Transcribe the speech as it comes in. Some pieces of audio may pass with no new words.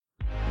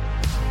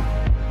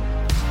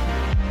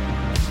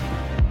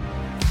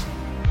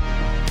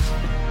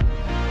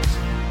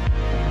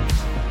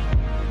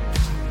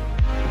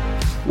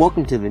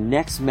Welcome to the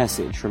next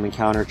message from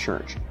Encounter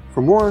Church.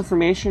 For more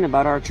information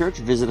about our church,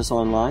 visit us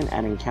online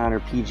at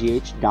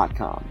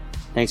encounterpgh.com.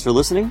 Thanks for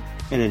listening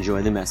and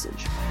enjoy the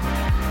message.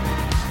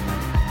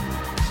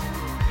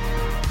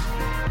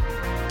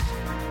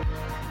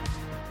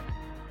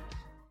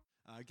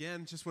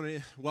 Again, just want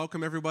to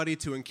welcome everybody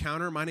to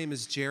Encounter. My name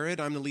is Jared.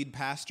 I'm the lead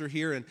pastor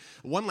here. And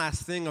one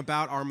last thing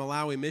about our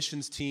Malawi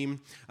missions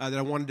team that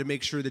I wanted to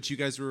make sure that you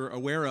guys were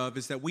aware of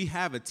is that we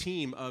have a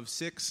team of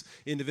 6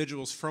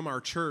 individuals from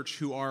our church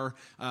who are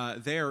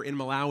there in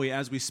Malawi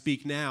as we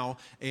speak now.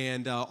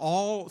 And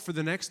all for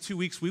the next 2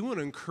 weeks, we want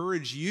to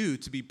encourage you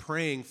to be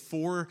praying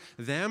for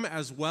them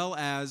as well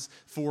as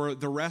for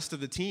the rest of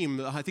the team.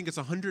 I think it's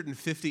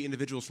 150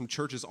 individuals from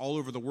churches all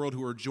over the world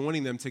who are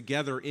joining them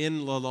together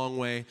in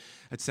Lilongwe.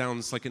 It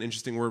sounds like an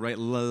interesting word, right?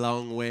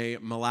 Lilongwe,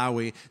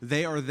 Malawi.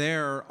 They are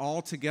there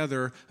all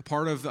together,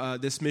 part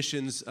of this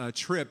missions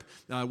trip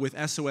with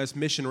SOS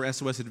Mission or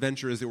SOS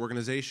Adventure as the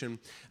organization.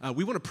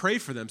 We want to pray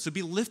for them. So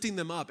be lifting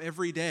them up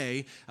every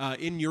day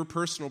in your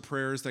personal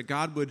prayers that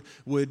God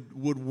would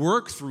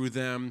work through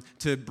them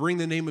to bring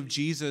the name of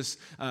Jesus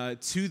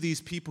to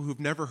these people who've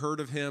never heard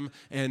of him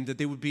and that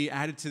they would be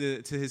added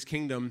to his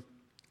kingdom.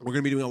 We're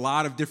going to be doing a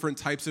lot of different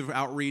types of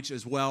outreach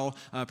as well,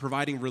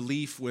 providing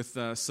relief with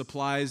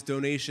supplies,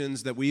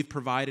 donations that we've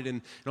provided,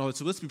 and all that.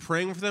 So let's be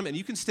praying for them, and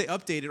you can stay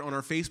updated on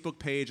our Facebook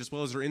page as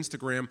well as our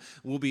Instagram.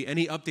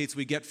 Any updates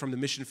we get from the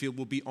mission field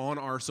will be on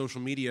our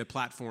social media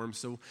platforms,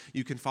 so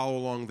you can follow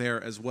along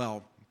there as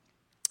well.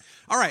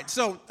 All right,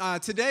 so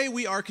today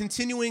we are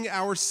continuing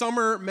our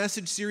summer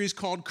message series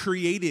called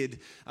Created.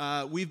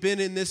 We've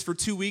been in this for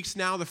 2 weeks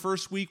now. The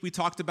first week we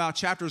talked about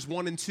chapters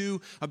 1 and 2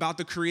 about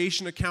the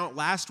creation account.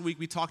 Last week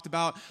we talked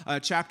about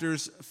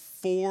chapters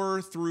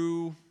 4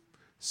 through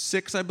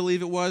 6, I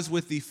believe it was,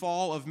 with the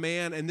fall of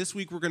man. And this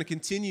week we're going to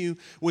continue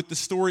with the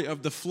story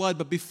of the flood.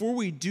 But before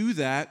we do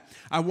that,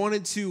 I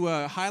wanted to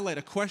highlight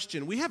a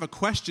question. We have a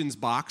questions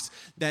box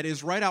that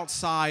is right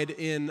outside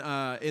in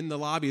the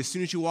lobby. As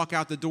soon as you walk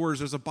out the doors,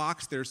 there's a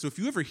box there. So if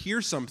you ever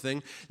hear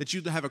something that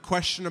you have a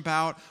question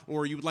about,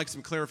 or you would like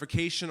some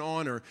clarification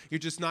on, or you're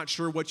just not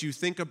sure what you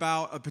think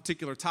about a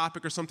particular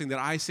topic or something that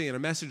I say in a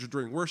message or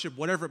during worship,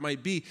 whatever it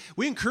might be,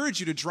 we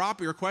encourage you to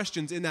drop your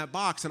questions in that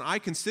box, and I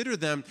consider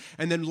them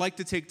and then like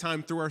to take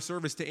time through our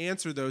service to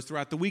answer those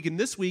throughout the week. And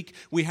this week,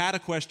 we had a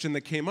question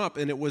that came up,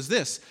 and it was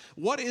this: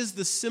 what is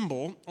the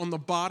symbol on the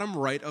bottom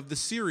right of the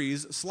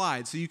series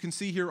slide? So you can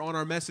see here on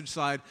our message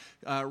slide,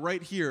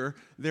 right here,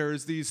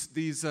 there's this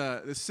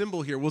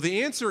symbol here. Well,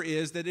 the answer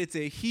is that it's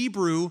a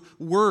Hebrew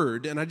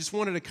word, and I just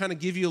wanted to kind of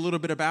give you a little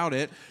bit about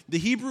it. The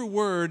Hebrew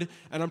word,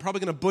 and I'm probably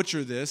going to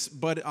butcher this,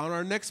 but on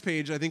our next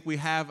page, I think we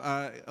have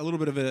a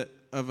little bit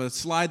of a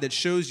slide that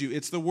shows you.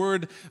 It's the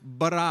word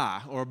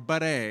bara or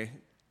bare.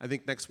 I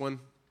think next one.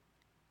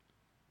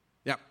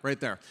 Yeah, right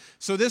there.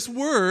 So this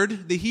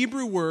word, the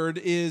Hebrew word,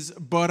 is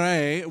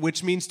bareh,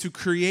 which means to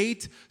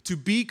create, to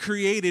be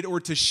created, or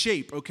to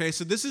shape, okay?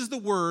 So this is the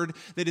word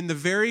that in the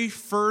very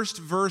first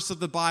verse of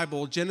the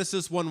Bible,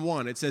 Genesis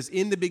 1:1, it says,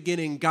 "In the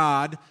beginning,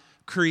 God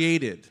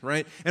created,"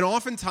 right? And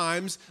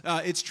oftentimes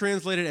it's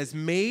translated as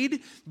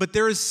made, but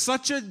there is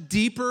such a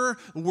deeper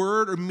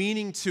word or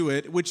meaning to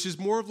it, which is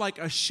more of like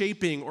a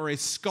shaping or a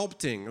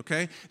sculpting,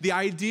 okay? The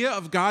idea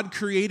of God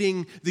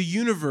creating the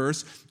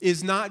universe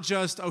is not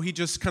just, he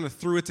just kind of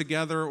threw it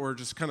together or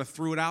just kind of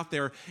threw it out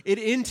there. It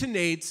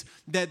intonates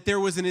that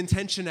there was an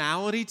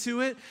intentionality to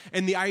it,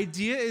 and the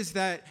idea is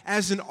that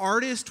as an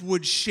artist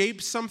would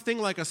shape something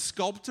like a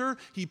sculptor,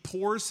 he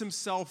pours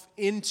himself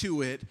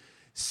into it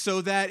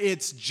so that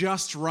it's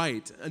just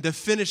right. The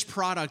finished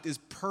product is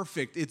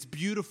perfect. It's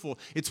beautiful.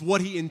 It's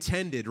what he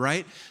intended,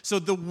 right? So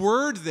the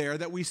word there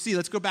that we see,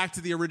 let's go back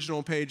to the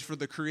original page for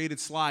the created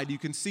slide. You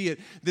can see it.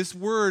 This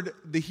word,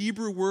 the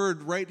Hebrew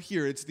word right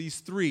here, it's these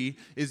 3,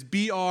 is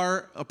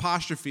BR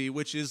apostrophe,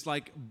 which is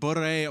like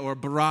bare or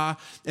bara,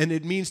 and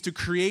it means to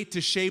create,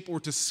 to shape, or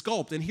to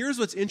sculpt. And here's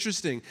what's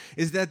interesting,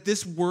 is that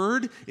this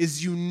word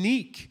is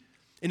unique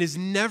and is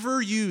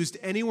never used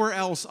anywhere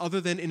else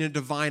other than in a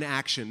divine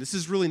action. This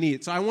is really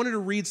neat. So I wanted to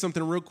read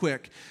something real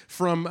quick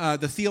from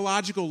the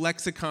Theological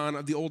Lexicon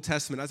of the Old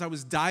Testament as I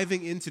was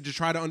diving into to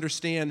try to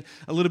understand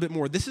a little bit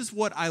more. This is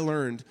what I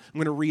learned. I'm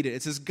going to read it.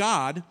 It says,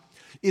 God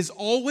is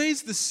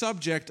always the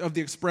subject of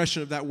the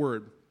expression of that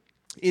word.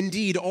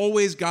 Indeed,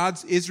 always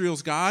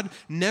Israel's God,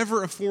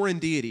 never a foreign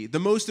deity. The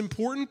most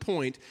important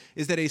point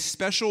is that a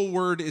special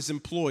word is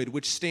employed,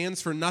 which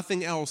stands for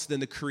nothing else than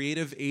the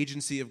creative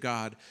agency of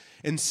God,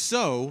 and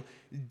so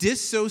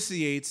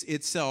dissociates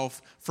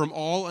itself from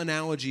all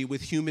analogy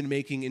with human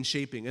making and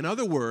shaping. In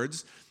other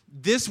words,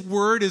 this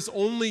word is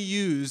only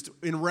used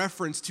in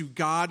reference to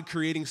God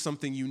creating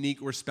something unique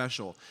or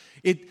special.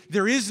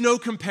 There is no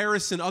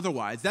comparison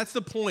otherwise. That's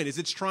the point, is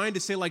it's trying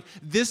to say like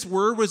this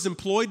word was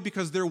employed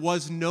because there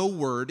was no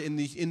word in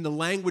the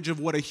language of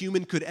what a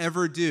human could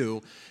ever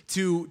do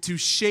to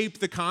shape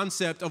the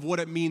concept of what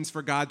it means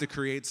for God to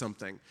create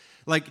something.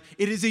 Like,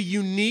 it is a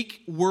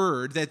unique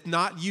word that's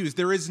not used.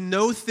 There is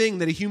no thing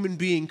that a human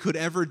being could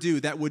ever do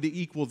that would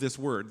equal this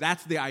word.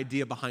 That's the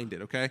idea behind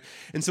it, okay?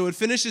 And so it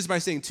finishes by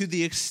saying, to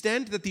the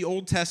extent that the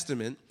Old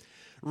Testament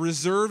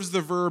reserves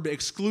the verb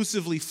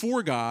exclusively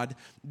for God,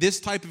 this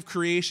type of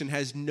creation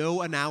has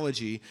no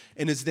analogy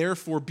and is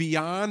therefore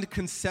beyond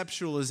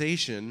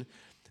conceptualization.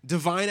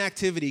 Divine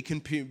activity can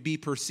be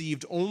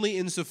perceived only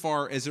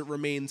insofar as it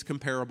remains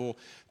comparable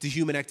to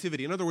human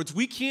activity. In other words,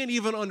 we can't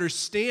even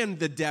understand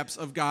the depths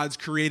of God's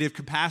creative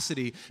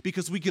capacity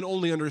because we can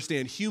only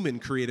understand human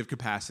creative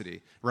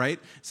capacity, right?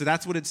 So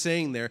that's what it's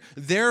saying there.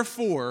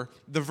 Therefore,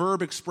 the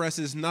verb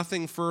expresses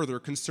nothing further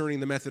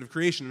concerning the method of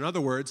creation. In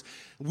other words,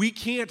 we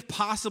can't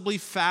possibly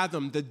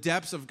fathom the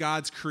depths of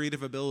God's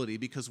creative ability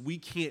because we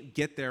can't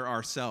get there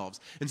ourselves.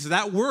 And so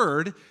that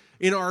word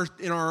in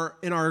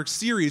our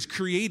series,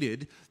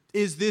 Created,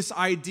 is this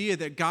idea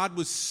that God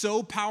was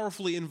so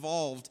powerfully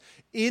involved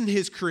in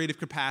his creative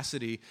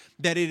capacity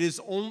that it is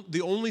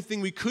the only thing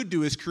we could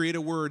do is create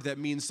a word that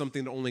means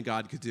something that only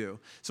God could do.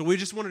 So we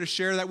just wanted to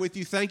share that with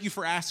you. Thank you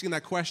for asking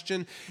that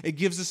question. It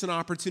gives us an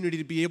opportunity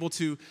to be able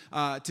to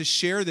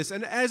share this.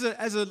 And as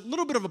a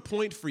little bit of a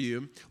point for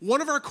you, one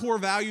of our core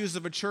values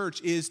of a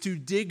church is to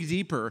dig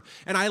deeper.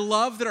 And I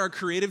love that our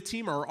creative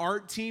team, our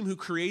art team who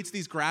creates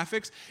these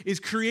graphics, is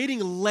creating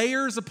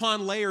layers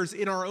upon layers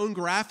in our own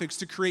graphics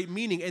to create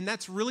meaning. And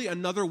that's really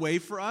another way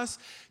for us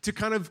to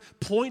kind of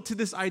point to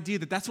this idea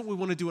that that's what we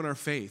want to do in our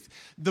faith.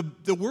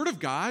 The Word of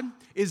God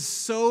is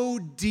so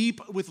deep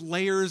with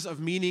layers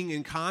of meaning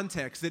and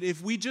context that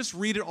if we just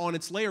read it on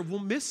its layer, we'll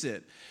miss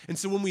it. And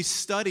so when we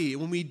study,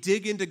 when we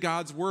dig into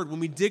God's Word, when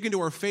we dig into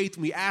our faith,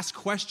 when we ask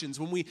questions,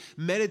 when we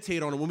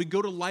meditate on it, when we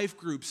go to life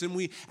groups and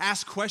we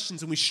ask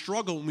questions and we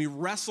struggle and we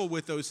wrestle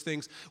with those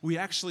things, we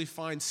actually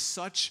find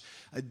such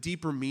a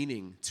deeper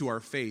meaning to our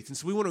faith. And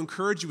so we want to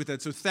encourage you with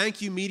that. So thank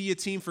you, media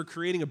team, for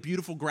creating a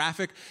beautiful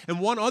graphic.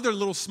 And one other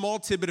little small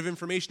tidbit of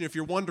information, if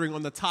you're wondering,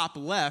 on the top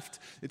left,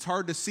 it's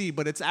hard to see,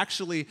 but it's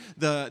actually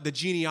the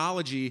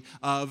genealogy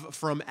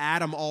from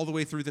Adam all the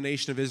way through the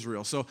nation of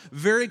Israel. So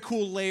very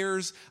cool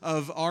layers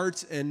of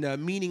art and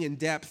meaning and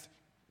depth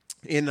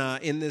in our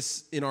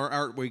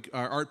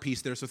art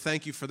piece there. So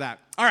thank you for that.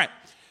 All right.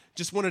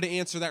 Just wanted to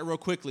answer that real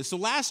quickly. So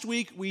last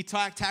week we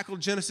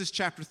tackled Genesis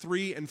chapter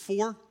 3 and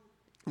 4.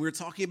 We were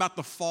talking about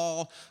the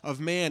fall of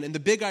man, and the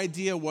big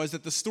idea was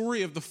that the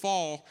story of the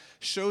fall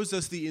shows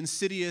us the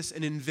insidious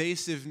and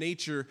invasive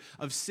nature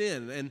of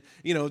sin. And,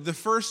 the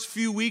first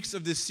few weeks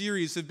of this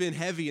series have been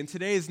heavy, and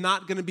today is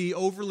not going to be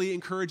overly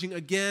encouraging.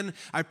 Again,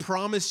 I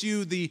promise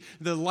you the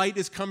light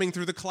is coming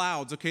through the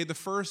clouds, okay? The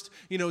first,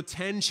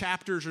 10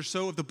 chapters or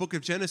so of the book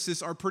of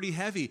Genesis are pretty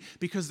heavy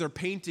because they're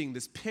painting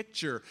this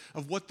picture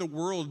of what the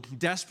world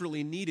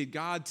desperately needed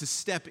God to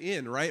step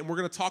in, right? And we're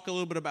going to talk a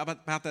little bit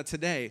about that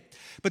today.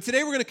 But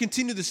today we're going to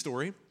continue the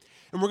story,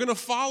 and we're going to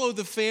follow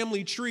the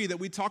family tree that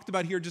we talked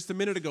about here just a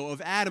minute ago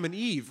of Adam and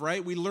Eve,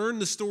 right? We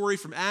learned the story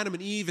from Adam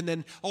and Eve, and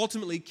then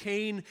ultimately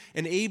Cain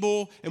and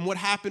Abel and what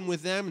happened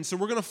with them. And so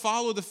we're going to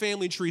follow the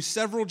family tree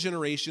several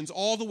generations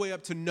all the way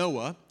up to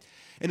Noah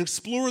and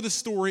explore the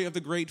story of the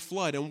great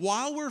flood. And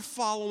while we're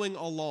following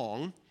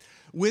along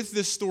with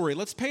this story,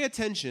 let's pay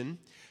attention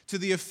to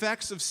the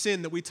effects of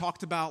sin that we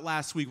talked about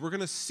last week. We're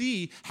going to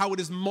see how it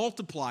is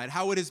multiplied,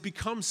 how it has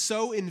become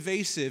so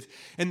invasive,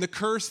 and the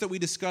curse that we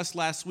discussed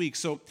last week.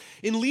 So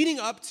in leading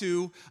up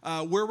to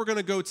where we're going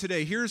to go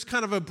today, here's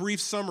kind of a brief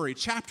summary.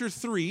 Chapter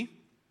 3,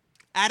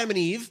 Adam and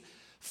Eve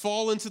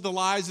fall into the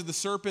lies of the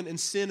serpent, and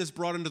sin is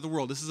brought into the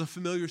world. This is a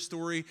familiar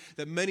story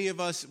that many of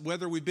us,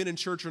 whether we've been in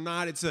church or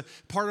not, it's a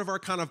part of our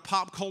kind of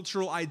pop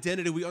cultural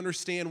identity. We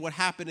understand what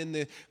happened in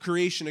the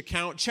creation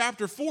account.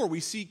 Chapter 4,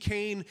 we see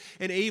Cain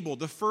and Abel,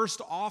 the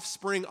first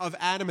offspring of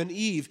Adam and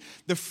Eve,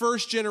 the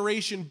first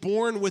generation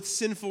born with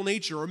sinful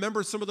nature.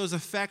 Remember some of those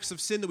effects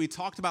of sin that we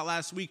talked about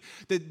last week,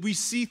 that we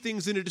see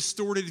things in a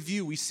distorted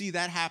view. We see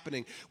that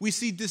happening. We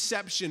see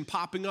deception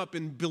popping up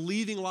and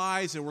believing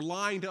lies, and we're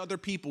lying to other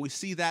people. We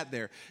see that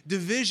there.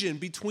 Division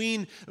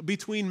between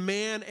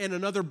man and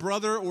another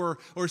brother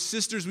or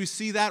sisters, we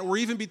see that, or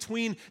even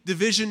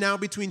division now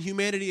between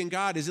humanity and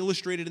God is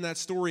illustrated in that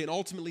story, and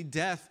ultimately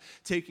death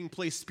taking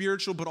place,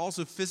 spiritual but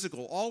also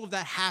physical. All of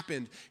that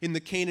happened in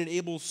the Cain and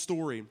Abel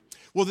story.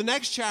 Well, the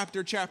next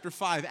chapter, chapter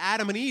 5,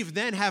 Adam and Eve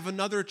then have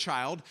another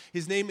child.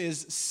 His name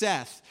is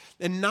Seth.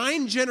 And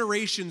 9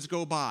 generations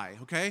go by,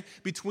 okay,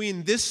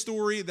 between this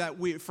story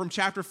from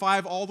chapter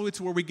 5 all the way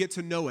to where we get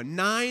to Noah.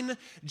 9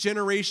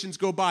 generations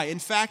go by. In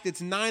fact,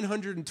 it's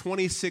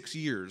 926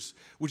 years,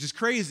 which is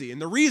crazy. And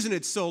the reason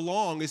it's so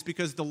long is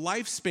because the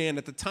lifespan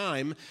at the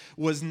time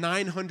was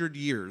 900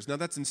 years. Now,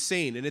 that's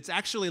insane. And it's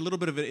actually a little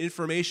bit of an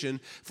information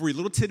for a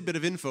little tidbit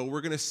of info.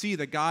 We're going to see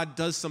that God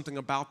does something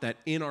about that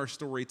in our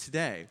story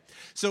today.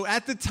 So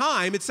at the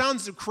time, it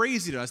sounds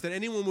crazy to us that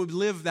anyone would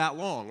live that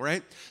long,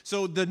 right?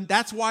 So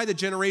that's why the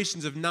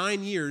generations of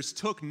 9 years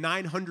took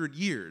 900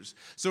 years.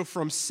 So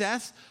from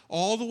Seth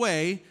all the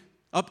way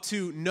up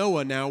to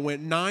Noah now,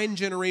 9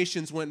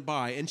 generations went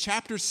by. And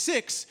chapter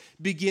 6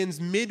 begins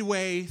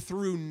midway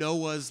through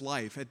Noah's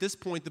life. At this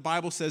point, the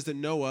Bible says that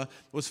Noah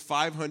was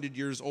 500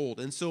 years old.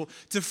 And so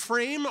to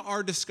frame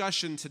our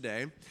discussion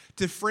today,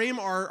 to frame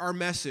our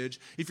message,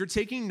 if you're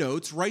taking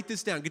notes, write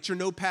this down. Get your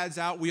notepads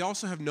out. We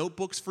also have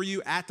notebooks for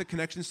you at the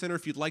Connection Center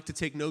if you'd like to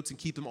take notes and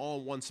keep them all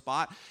in one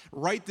spot.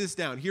 Write this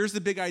down. Here's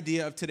the big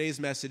idea of today's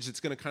message that's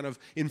going to kind of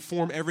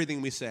inform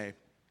everything we say.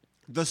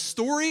 The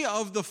story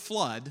of the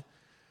flood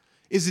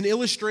is an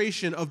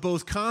illustration of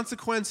both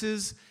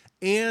consequences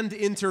and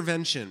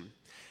intervention.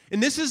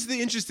 And this is the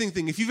interesting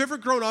thing. If you've ever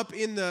grown up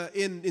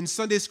in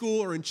Sunday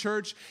school or in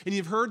church and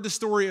you've heard the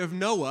story of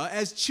Noah,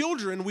 as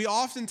children, we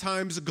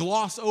oftentimes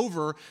gloss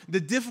over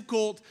the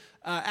difficult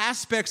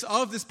aspects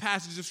of this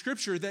passage of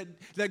Scripture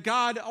that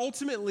God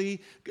ultimately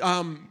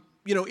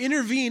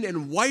intervened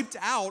and wiped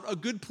out a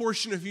good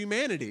portion of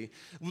humanity.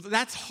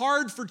 That's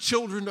hard for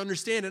children to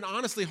understand, and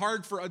honestly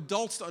hard for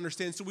adults to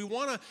understand. So we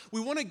want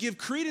to give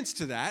credence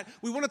to that.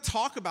 We want to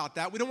talk about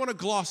that. We don't want to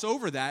gloss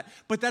over that,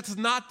 but that's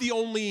not the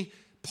only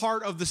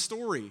part of the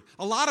story.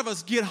 A lot of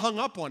us get hung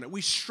up on it.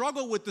 We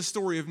struggle with the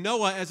story of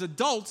Noah as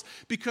adults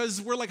because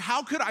we're like,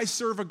 how could I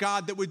serve a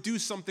God that would do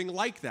something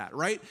like that,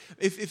 right?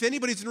 If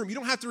anybody's in the room, you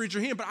don't have to raise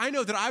your hand, but I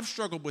know that I've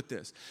struggled with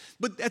this.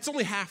 But that's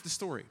only half the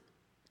story.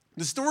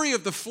 The story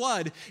of the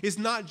flood is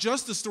not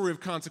just a story of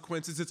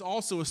consequences, it's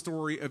also a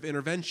story of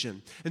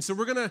intervention. And so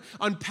we're going to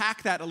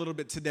unpack that a little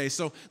bit today.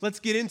 So let's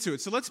get into it.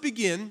 So let's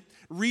begin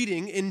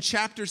reading in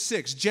chapter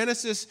 6,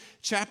 Genesis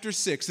chapter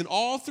 6. And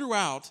all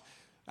throughout,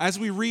 as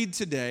we read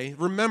today,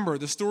 remember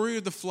the story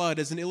of the flood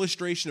is an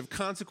illustration of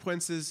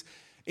consequences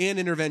and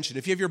intervention.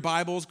 If you have your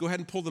Bibles, go ahead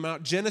and pull them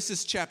out.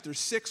 Genesis chapter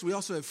 6. We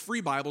also have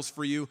free Bibles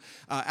for you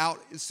out.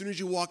 As soon as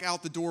you walk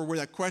out the door where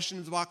that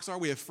questions box are,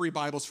 we have free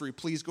Bibles for you.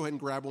 Please go ahead and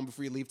grab one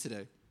before you leave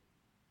today.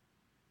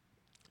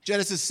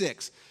 Genesis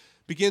 6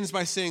 begins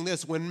by saying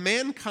this: when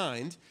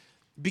mankind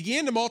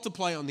began to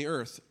multiply on the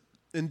earth,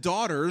 and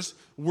daughters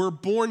were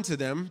born to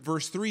them,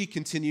 verse 3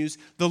 continues,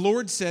 the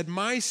Lord said,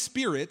 my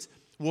spirit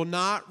will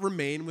not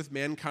remain with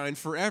mankind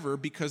forever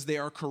because they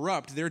are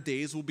corrupt. Their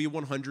days will be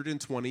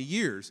 120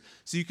 years.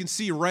 So you can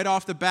see right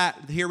off the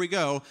bat, here we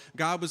go.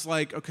 God was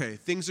like, okay,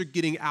 things are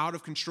getting out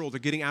of control. They're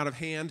getting out of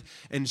hand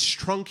and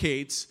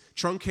truncates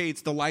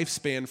the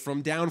lifespan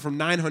from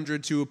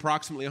 900 to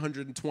approximately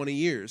 120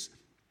 years.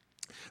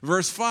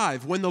 Verse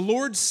 5, when the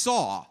Lord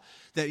saw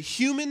that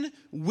human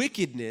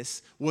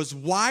wickedness was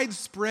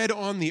widespread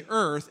on the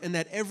earth and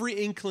that every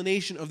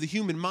inclination of the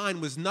human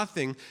mind was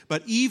nothing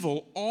but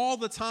evil all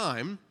the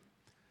time,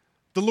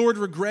 the Lord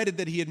regretted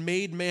that he had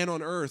made man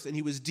on earth, and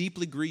he was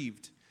deeply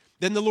grieved.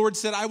 Then the Lord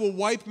said, I will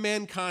wipe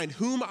mankind,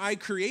 whom I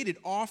created,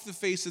 off the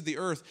face of the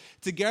earth,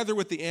 together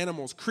with the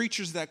animals,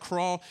 creatures that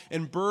crawl,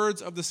 and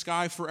birds of the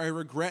sky, for I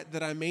regret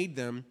that I made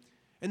them.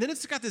 And then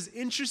it's got this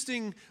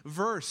interesting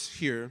verse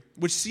here,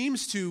 which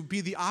seems to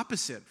be the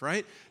opposite,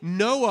 right?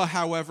 Noah,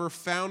 however,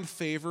 found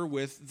favor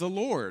with the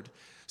Lord.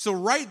 So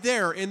right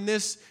there in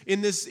this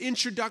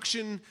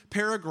introduction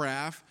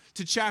paragraph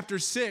to chapter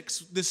 6,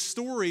 this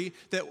story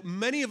that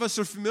many of us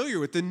are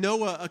familiar with, the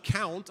Noah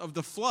account of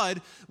the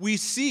flood, we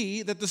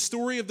see that the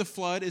story of the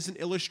flood is an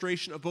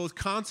illustration of both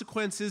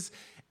consequences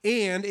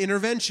and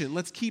intervention.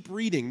 Let's keep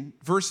reading.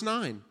 Verse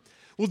 9.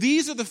 Well,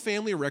 these are the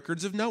family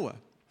records of Noah.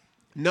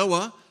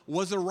 Noah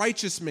was a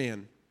righteous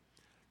man,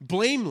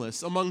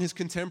 blameless among his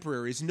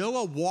contemporaries.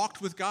 Noah walked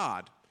with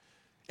God,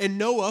 and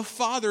Noah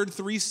fathered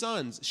 3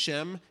 sons,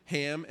 Shem,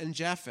 Ham, and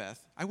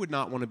Japheth. I would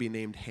not want to be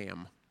named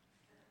Ham.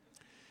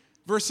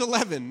 Verse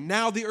 11,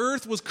 now the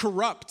earth was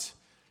corrupt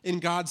in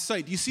God's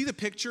sight. Do you see the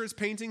picture it's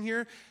painting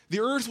here? The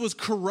earth was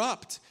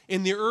corrupt,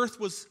 and the earth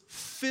was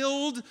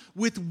filled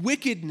with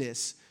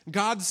wickedness.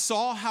 God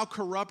saw how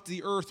corrupt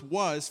the earth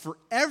was for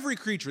every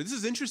creature. This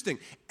is interesting.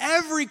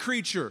 Every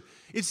creature.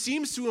 It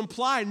seems to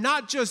imply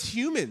not just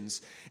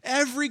humans.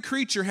 Every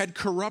creature had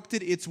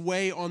corrupted its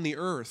way on the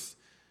earth.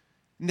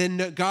 And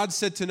then God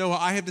said to Noah,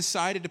 I have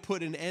decided to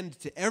put an end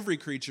to every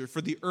creature,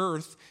 for the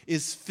earth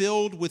is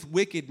filled with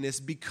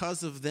wickedness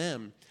because of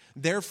them.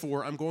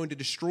 Therefore, I'm going to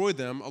destroy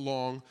them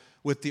along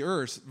with the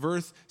earth.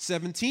 Verse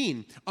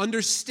 17,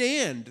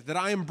 understand that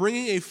I am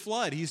bringing a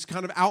flood. He's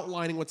kind of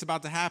outlining what's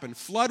about to happen.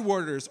 Flood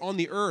waters on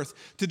the earth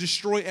to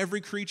destroy every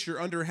creature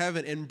under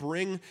heaven and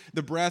bring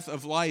the breath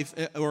of life,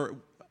 or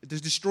to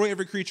destroy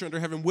every creature under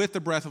heaven with the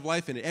breath of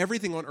life in it.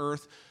 Everything on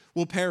earth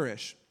will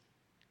perish.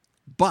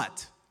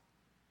 But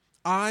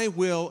I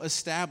will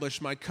establish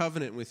my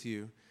covenant with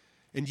you,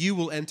 and you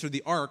will enter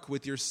the ark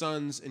with your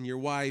sons and your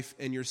wife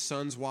and your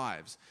sons'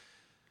 wives.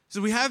 So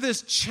we have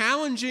this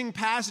challenging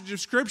passage of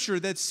Scripture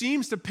that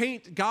seems to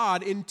paint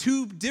God in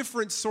 2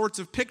 different sorts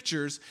of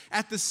pictures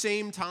at the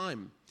same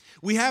time.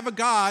 We have a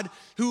God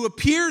who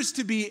appears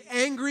to be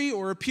angry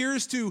or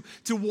appears to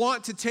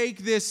want to take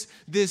this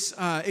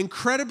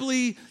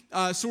incredibly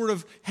sort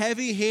of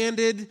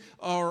heavy-handed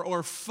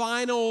or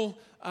final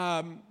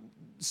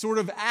sort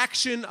of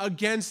action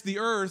against the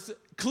earth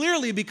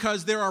Clearly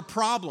because there are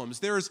problems.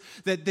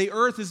 That the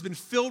earth has been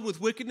filled with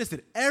wickedness,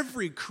 that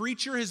every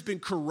creature has been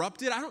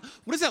corrupted.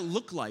 What does that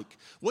look like?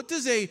 What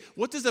does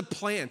a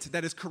plant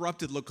that is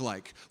corrupted look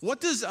like? What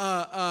does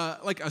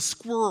like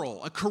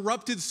a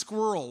corrupted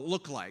squirrel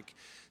look like?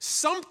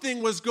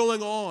 Something was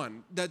going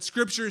on that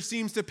Scripture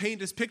seems to paint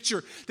this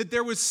picture, that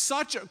there was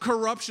such a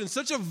corruption,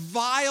 such a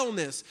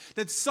vileness,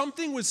 that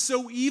something was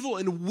so evil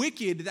and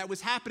wicked that was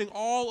happening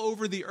all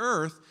over the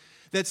earth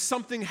that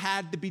something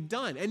had to be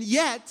done. And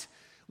yet,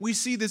 we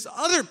see this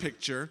other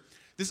picture,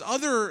 this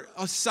other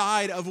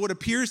side of what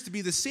appears to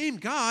be the same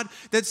God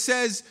that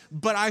says,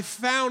 but I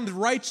found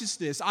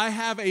righteousness. I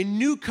have a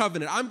new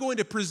covenant. I'm going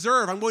to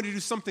preserve. I'm going to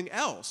do something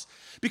else.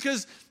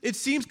 Because it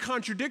seems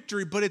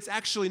contradictory, but it's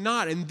actually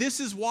not. And this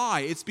is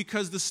why. It's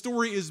because the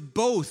story is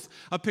both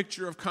a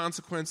picture of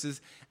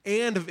consequences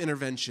and of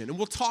intervention. And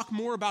we'll talk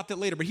more about that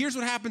later. But here's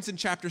what happens in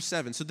chapter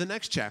 7. So the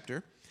next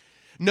chapter,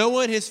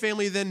 Noah and his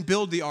family then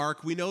build the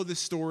ark. We know this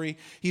story.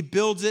 He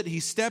builds it. He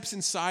steps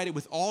inside it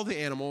with all the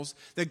animals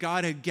that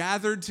God had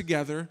gathered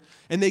together,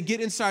 and they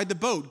get inside the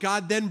boat.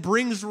 God then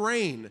brings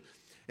rain,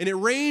 and it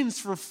rains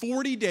for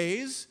 40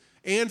 days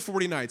and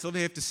 40 nights. Oh,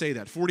 they have to say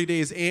that, 40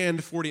 days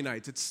and 40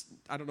 nights.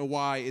 I don't know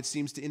why it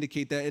seems to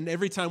indicate that. And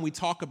every time we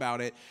talk about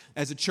it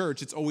as a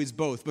church, it's always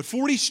both. But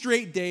 40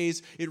 straight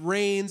days, it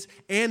rains,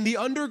 and the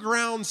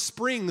underground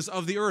springs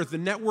of the earth, the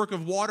network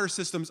of water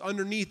systems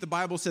underneath, the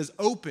Bible says,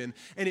 open,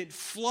 and it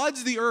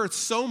floods the earth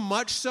so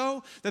much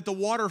so that the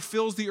water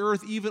fills the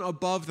earth even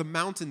above the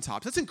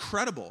mountaintops. That's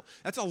incredible.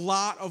 That's a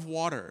lot of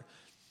water.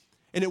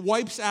 And it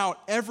wipes out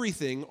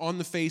everything on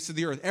the face of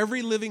the earth.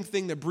 Every living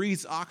thing that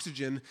breathes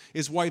oxygen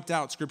is wiped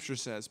out, Scripture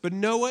says. But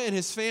Noah and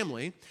his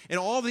family and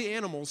all the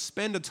animals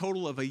spend a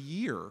total of a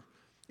year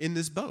in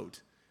this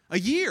boat. A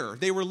year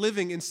they were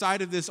living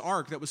inside of this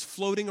ark that was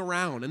floating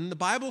around. And the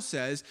Bible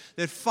says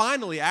that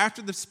finally,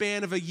 after the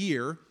span of a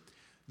year,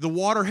 the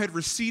water had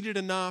receded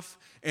enough,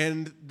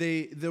 and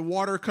the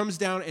water comes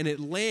down and it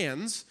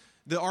lands.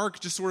 The ark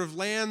just sort of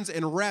lands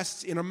and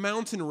rests in a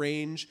mountain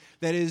range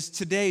that is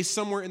today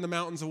somewhere in the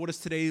mountains of what is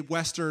today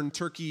Western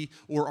Turkey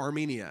or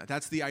Armenia.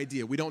 That's the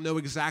idea. We don't know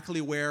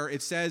exactly where.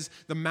 It says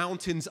the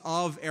mountains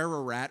of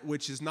Ararat,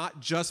 which is not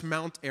just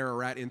Mount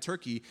Ararat in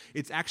Turkey.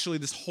 It's actually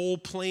this whole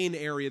plain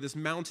area, this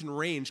mountain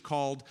range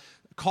called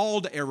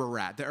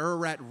Ararat, the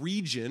Ararat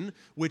region,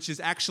 which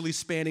is actually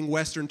spanning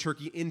Western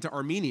Turkey into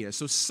Armenia.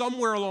 So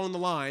somewhere along the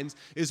lines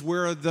is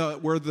where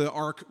the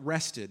ark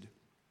rested.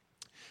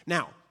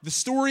 Now, the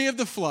story of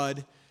the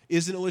flood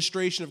is an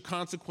illustration of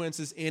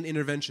consequences and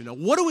intervention. Now,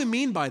 what do we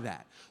mean by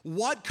that?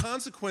 What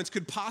consequence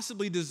could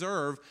possibly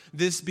deserve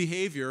this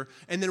behavior?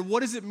 And then what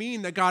does it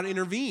mean that God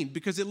intervened?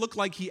 Because it looked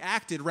like he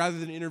acted rather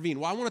than intervened.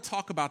 Well, I want to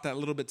talk about that a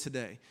little bit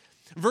today.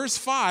 Verse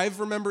 5,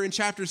 remember in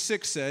chapter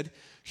 6 said,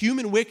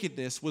 human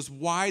wickedness was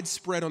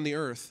widespread on the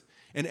earth,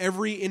 and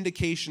every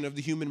indication of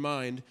the human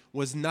mind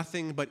was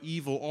nothing but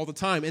evil all the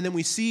time. And then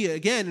we see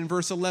again in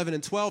verse 11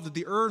 and 12 that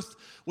the earth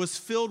was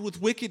filled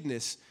with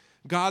wickedness.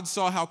 God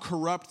saw how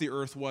corrupt the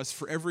earth was,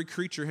 for every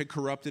creature had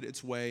corrupted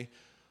its way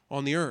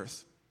on the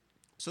earth.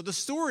 So the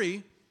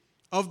story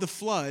of the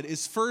flood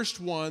is first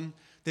one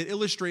that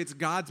illustrates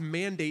God's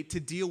mandate to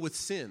deal with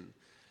sin.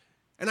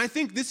 And I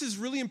think this is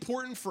really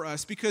important for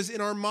us because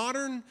in our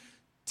modern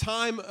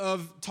time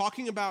of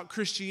talking about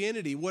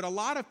Christianity, what a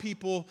lot of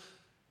people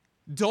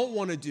don't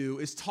want to do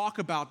is talk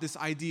about this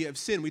idea of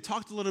sin. We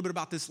talked a little bit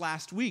about this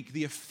last week,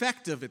 the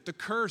effect of it, the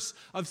curse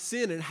of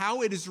sin, and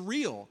how it is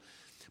real.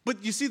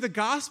 But you see, the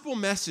gospel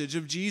message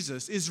of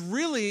Jesus is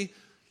really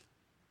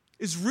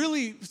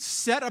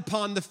set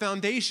upon the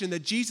foundation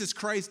that Jesus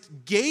Christ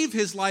gave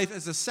his life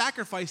as a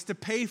sacrifice to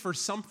pay for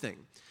something.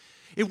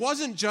 It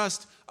wasn't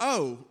just,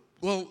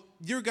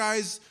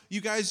 you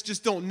guys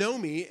just don't know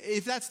me.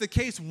 If that's the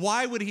case,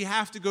 why would he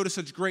have to go to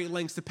such great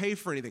lengths to pay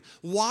for anything?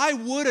 Why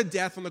would a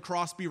death on the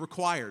cross be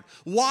required?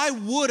 Why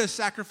would a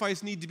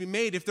sacrifice need to be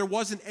made if there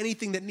wasn't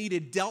anything that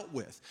needed dealt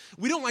with?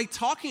 We don't like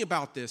talking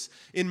about this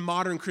in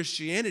modern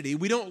Christianity.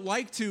 We don't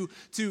like to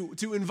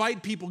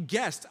invite people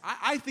guests.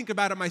 I think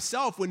about it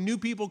myself. When new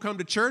people come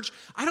to church,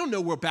 I don't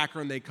know what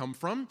background they come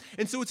from.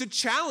 And so it's a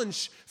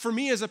challenge for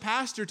me as a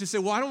pastor to say,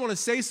 well, I don't want to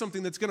say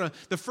something that's going to,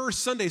 the first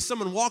Sunday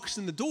someone walks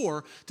in the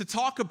door to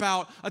talk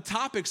about a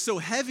topic so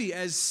heavy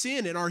as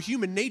sin and our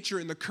human nature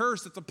and the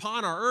curse that's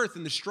upon our earth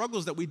and the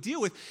struggles that we deal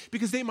with,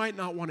 because they might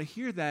not want to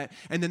hear that,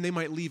 and then they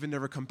might leave and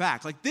never come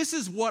back. Like, this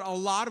is what a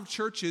lot of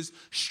churches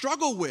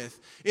struggle with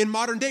in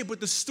modern day. But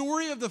the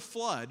story of the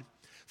flood,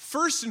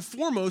 first and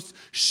foremost,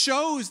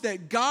 shows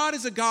that God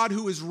is a God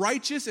who is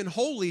righteous and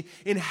holy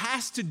and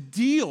has to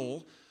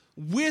deal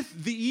with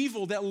the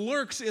evil that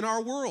lurks in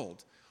our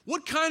world.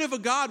 What kind of a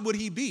God would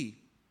he be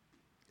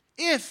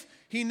if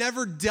he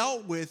never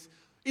dealt with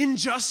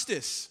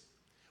injustice?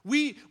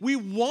 We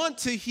want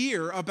to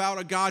hear about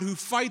a God who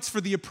fights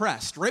for the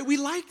oppressed, right? We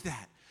like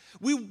that.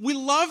 We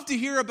love to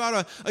hear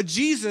about a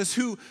Jesus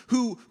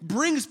who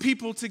brings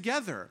people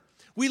together.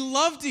 We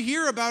love to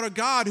hear about a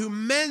God who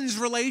mends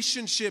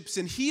relationships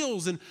and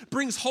heals and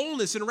brings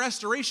wholeness and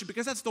restoration,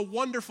 because that's the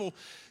wonderful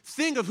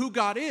thing of who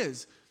God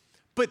is.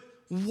 But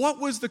what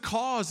was the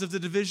cause of the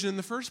division in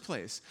the first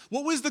place?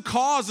 What was the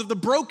cause of the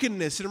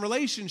brokenness in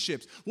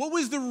relationships? What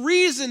was the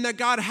reason that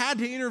God had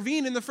to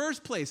intervene in the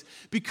first place?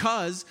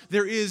 Because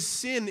there is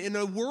sin in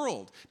the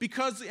world.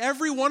 Because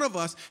every one of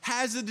us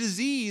has a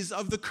disease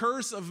of the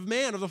curse of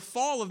man, of the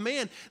fall of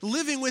man,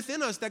 living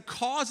within us that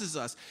causes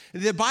us.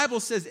 The Bible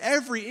says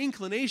every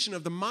inclination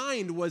of the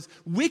mind was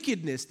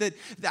wickedness. That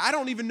I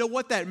don't even know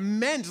what that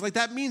meant. Like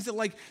that means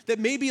that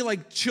maybe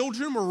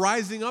children were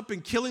rising up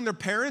and killing their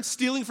parents,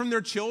 stealing from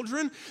their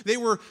children. They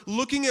were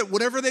looking at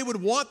whatever they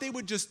would want, they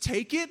would just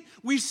take it.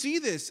 We see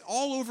this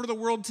all over the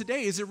world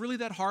today. Is it really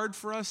that hard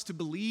for us to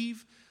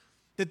believe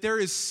that there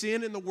is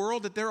sin in the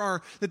world, that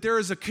there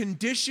is a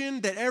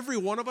condition that every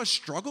one of us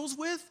struggles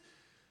with?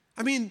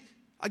 I mean,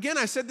 again,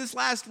 I said this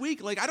last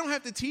week, I don't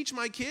have to teach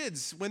my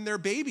kids when they're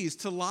babies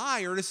to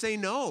lie or to say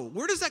no.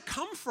 Where does that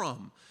come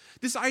from?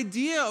 This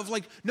idea of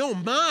no,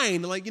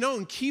 mine,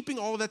 and keeping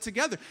all of that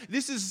together.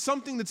 This is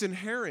something that's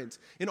inherent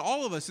in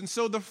all of us. And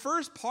so the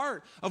first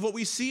part of what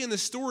we see in the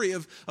story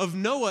of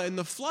Noah and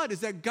the flood is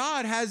that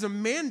God has a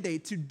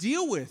mandate to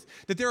deal with,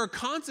 that there are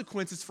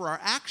consequences for our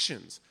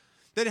actions,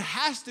 that it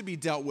has to be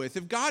dealt with.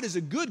 If God is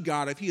a good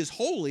God, if he is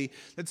holy,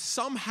 that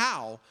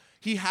somehow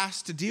he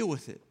has to deal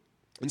with it.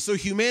 And so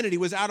humanity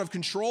was out of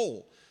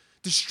control,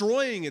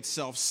 destroying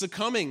itself,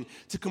 succumbing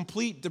to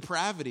complete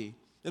depravity.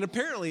 And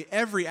apparently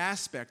every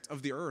aspect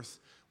of the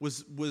earth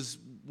was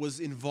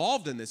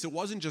involved in this. It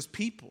wasn't just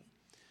people.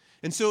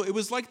 And so it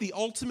was like the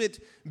ultimate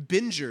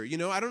binger.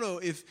 I don't know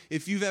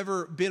if you've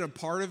ever been a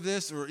part of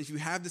this or if you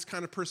have this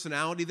kind of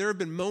personality. There have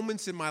been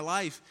moments in my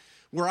life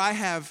where I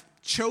have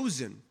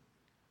chosen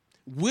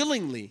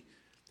willingly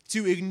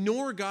to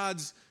ignore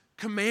God's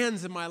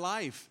commands in my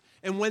life.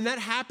 And when that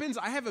happens,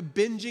 I have a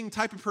binging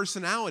type of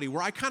personality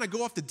where I kind of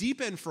go off the deep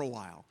end for a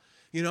while.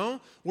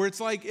 Where it's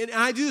and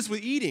I do this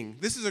with eating.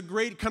 This is a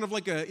great kind of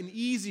an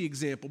easy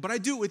example, but I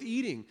do it with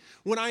eating.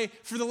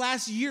 For the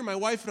last year, my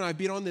wife and I have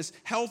been on this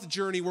health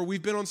journey where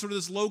we've been on sort of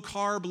this low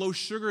carb, low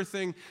sugar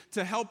thing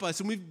to help us,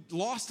 and we've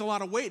lost a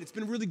lot of weight. It's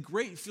been really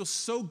great. It feels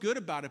so good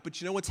about it,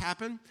 but you know what's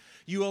happened?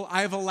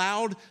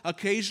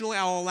 Occasionally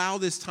I'll allow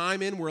this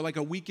time in where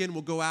a weekend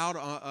we'll go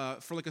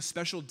out for a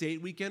special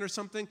date weekend or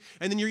something,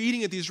 and then you're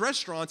eating at these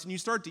restaurants and you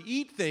start to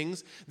eat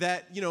things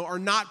that, are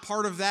not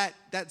part of that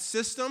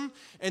system,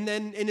 and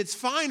it's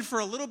fine for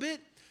a little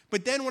bit,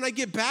 but then when I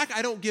get back,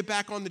 I don't get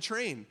back on the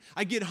train.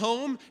 I get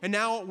home, and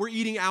now we're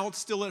eating out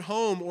still at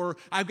home, or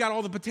I've got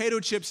all the potato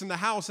chips in the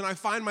house, and I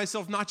find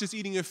myself not just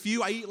eating a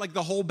few, I eat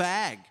the whole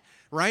bag.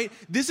 Right?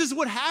 This is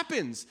what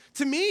happens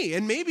to me.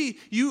 And maybe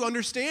you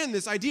understand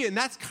this idea. And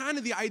that's kind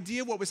of the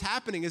idea of what was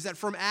happening, is that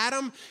from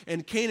Adam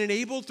and Cain and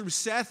Abel through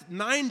Seth,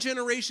 9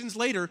 generations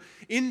later,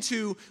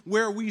 into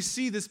where we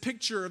see this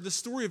picture of the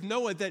story of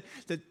Noah, that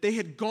they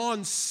had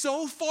gone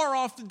so far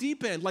off the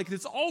deep end,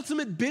 this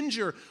ultimate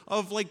binger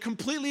of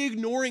completely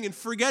ignoring and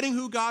forgetting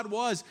who God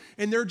was.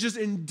 And they're just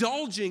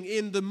indulging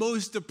in the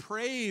most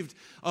depraved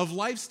of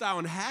lifestyle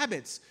and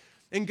habits.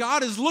 And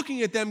God is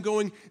looking at them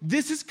going,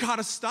 this has got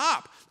to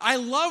stop. I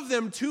love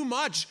them too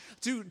much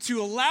to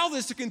allow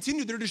this to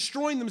continue. They're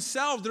destroying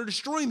themselves. They're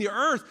destroying the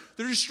earth.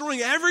 They're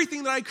destroying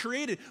everything that I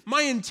created.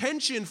 My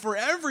intention for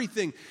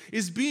everything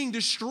is being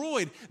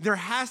destroyed. There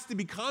has to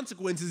be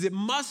consequences. It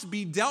must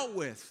be dealt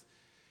with.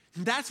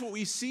 And that's what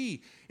we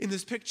see in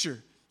this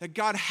picture, that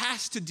God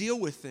has to deal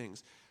with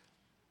things.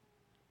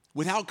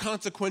 Without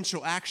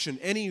consequential action,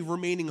 any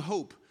remaining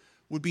hope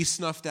would be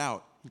snuffed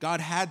out.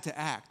 God had to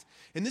act.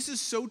 And this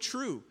is so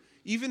true,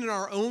 even in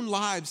our own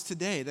lives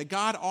today, that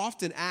God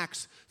often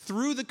acts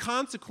through the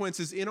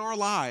consequences in our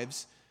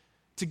lives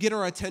to get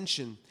our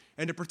attention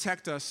and to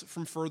protect us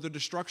from further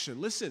destruction.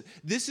 Listen,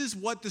 this is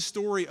what the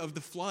story of the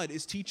flood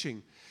is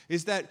teaching,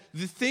 is that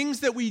the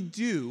things that we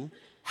do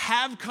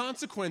have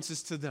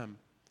consequences to them.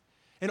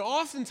 And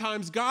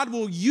oftentimes, God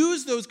will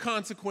use those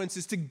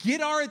consequences to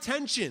get our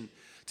attention,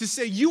 to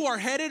say you are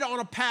headed on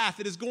a path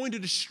that is going to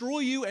destroy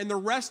you and the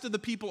rest of the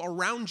people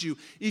around you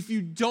if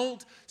you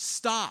don't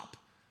stop.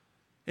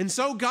 And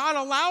so God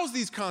allows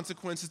these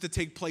consequences to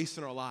take place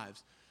in our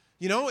lives.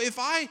 If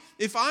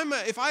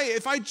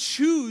I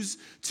choose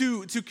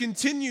to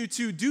continue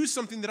to do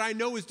something that I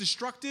know is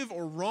destructive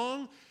or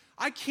wrong,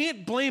 I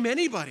can't blame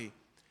anybody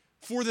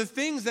for the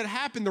things that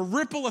happen, the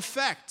ripple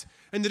effect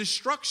and the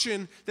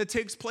destruction that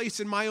takes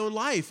place in my own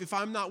life if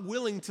I'm not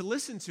willing to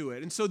listen to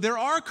it. And so there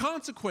are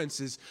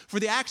consequences for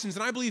the actions.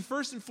 And I believe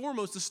first and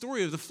foremost, the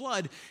story of the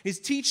flood is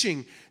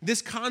teaching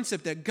this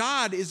concept that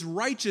God is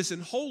righteous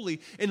and holy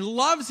and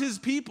loves his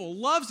people,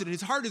 loves it.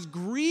 His heart is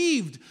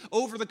grieved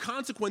over the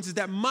consequences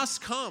that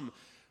must come.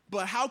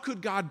 But how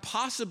could God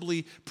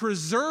possibly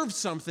preserve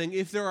something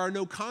if there are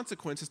no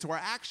consequences to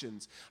our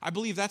actions? I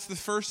believe that's the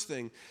first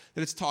thing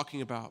that it's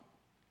talking about.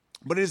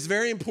 But it is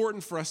very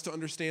important for us to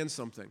understand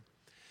something,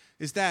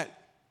 is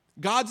that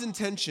God's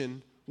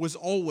intention was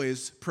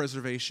always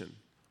preservation.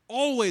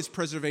 Always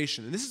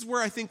preservation. And this is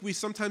where I think we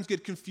sometimes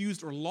get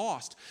confused or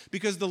lost,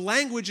 because the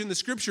language in the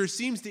scripture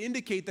seems to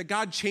indicate that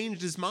God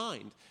changed his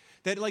mind,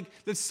 That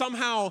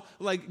somehow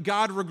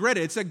God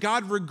regretted. It's that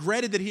God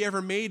regretted that he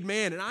ever made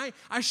man. And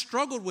I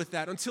struggled with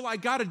that until I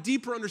got a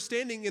deeper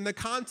understanding in the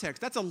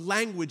context. That's a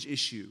language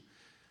issue.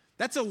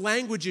 That's a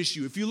language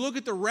issue. If you look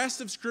at the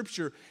rest of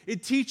Scripture,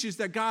 it teaches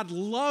that God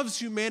loves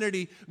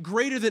humanity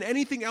greater than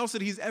anything else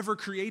that he's ever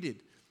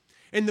created.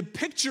 And the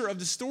picture of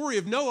the story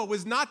of Noah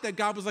was not that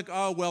God was like,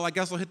 oh, well, I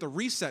guess I'll hit the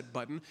reset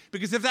button.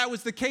 Because if that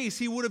was the case,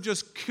 he would have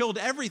just killed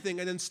everything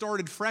and then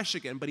started fresh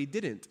again. But he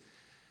didn't.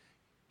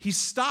 He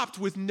stopped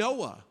with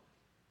Noah.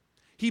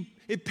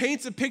 It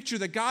paints a picture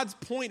that God's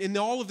point in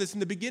all of this in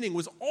the beginning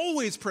was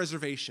always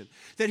preservation.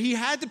 That he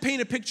had to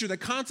paint a picture that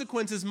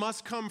consequences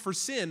must come for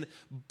sin,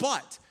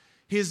 but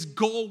his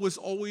goal was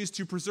always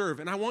to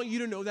preserve. And I want you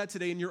to know that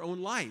today in your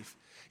own life.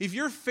 If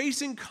you're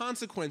facing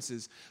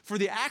consequences for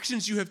the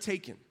actions you have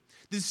taken,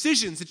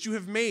 decisions that you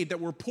have made that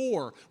were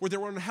poor or that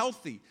were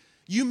unhealthy,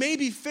 you may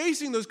be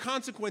facing those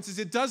consequences.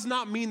 It does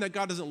not mean that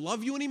God doesn't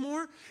love you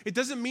anymore. It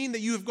doesn't mean that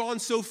you have gone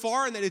so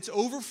far and that it's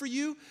over for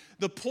you.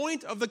 The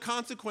point of the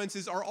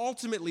consequences are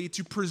ultimately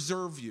to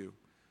preserve you.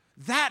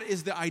 That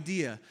is the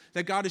idea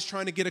that God is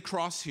trying to get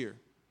across here.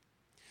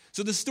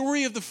 So the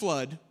story of the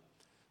flood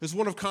is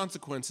one of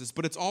consequences,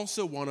 but it's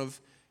also one of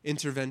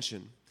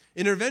intervention.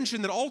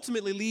 Intervention that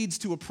ultimately leads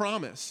to a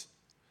promise.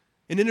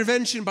 An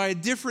intervention by a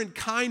different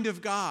kind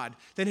of God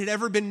than had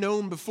ever been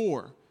known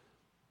before.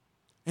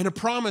 And a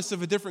promise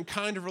of a different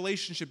kind of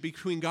relationship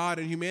between God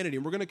and humanity.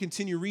 And we're going to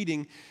continue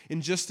reading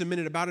in just a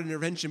minute about an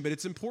intervention, but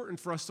it's important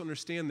for us to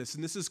understand this.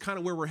 And this is kind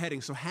of where we're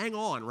heading. So hang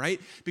on, right?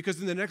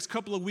 Because in the next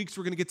couple of weeks,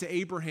 we're going to get to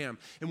Abraham.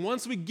 And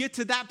once we get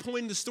to that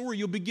point in the story,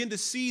 you'll begin to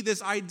see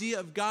this idea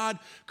of God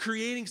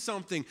creating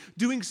something,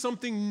 doing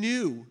something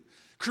new,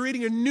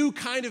 creating a new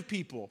kind of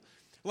people.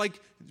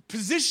 Like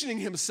positioning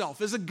himself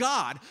as a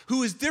God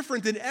who is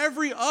different than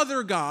every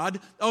other God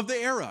of the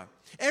era.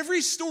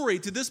 Every story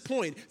to this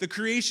point, the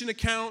creation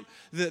account,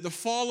 the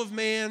fall of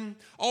man,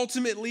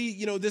 ultimately,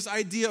 this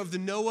idea of the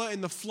Noah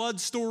and the flood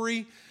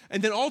story,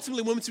 and then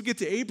ultimately once we get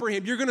to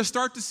Abraham, you're going to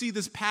start to see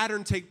this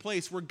pattern take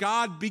place where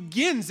God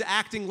begins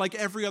acting like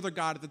every other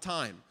God at the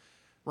time.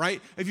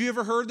 Right? Have you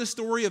ever heard the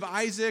story of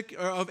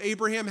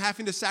Abraham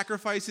having to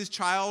sacrifice his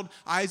child,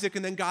 Isaac,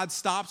 and then God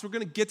stops? We're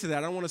going to get to that.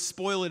 I don't want to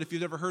spoil it if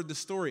you've ever heard the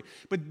story.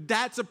 But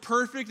that's a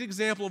perfect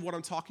example of what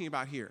I'm talking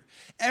about here.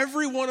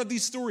 Every one of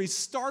these stories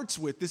starts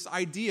with this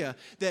idea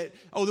that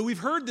we've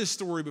heard this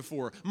story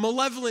before.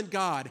 Malevolent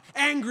God,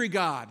 angry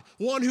God,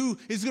 one who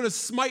is going to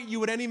smite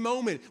you at any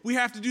moment. We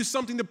have to do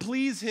something to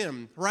please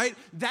him, right?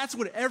 That's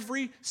what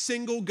every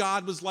single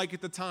God was like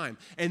at the time.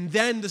 And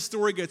then the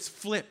story gets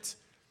flipped.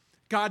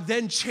 God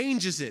then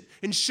changes it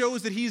and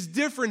shows that he's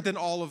different than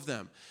all of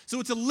them.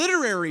 So it's a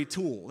literary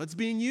tool that's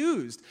being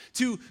used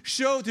to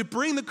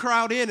bring the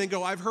crowd in and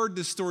go, I've heard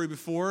this story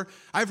before.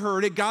 I've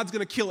heard it. God's going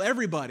to kill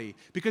everybody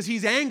because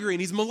he's angry and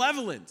he's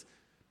malevolent.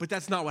 But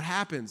that's not what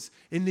happens.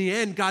 In the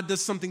end, God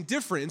does something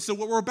different. And so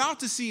what we're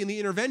about to see in the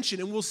intervention,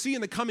 and we'll see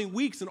in the coming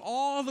weeks and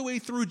all the way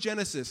through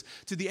Genesis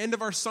to the end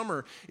of our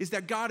summer, is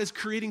that God is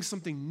creating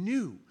something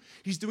new.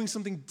 He's doing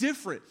something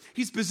different.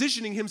 He's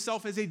positioning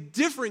himself as a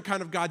different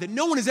kind of God that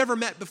no one has ever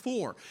met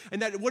before.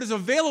 And that what is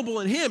available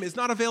in him is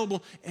not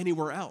available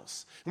anywhere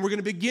else. And we're going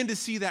to begin to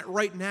see that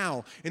right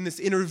now in this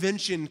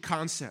intervention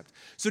concept.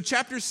 So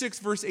chapter 6,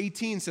 verse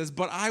 18 says,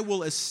 "But I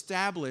will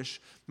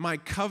establish my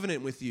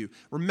covenant with you."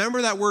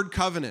 Remember that word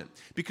covenant,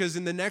 because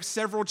in the next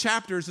several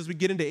chapters, as we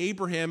get into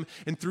Abraham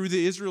and through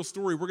the Israel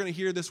story, we're going to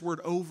hear this word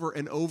over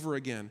and over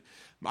again.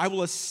 "I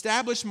will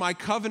establish my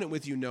covenant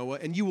with you, Noah,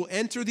 and you will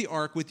enter the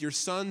ark with your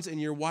sons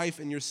and your wife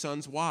and your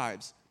sons'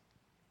 wives."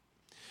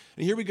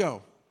 And here we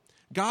go.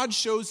 God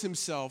shows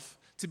himself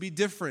to be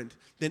different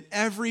than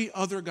every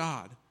other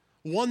God,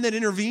 one that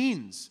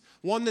intervenes,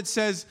 one that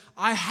says,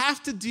 I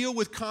have to deal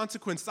with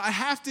consequences. I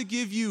have to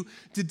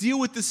deal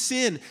with the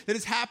sin that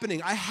is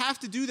happening. I have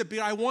to do that, but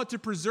I want to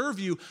preserve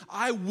you.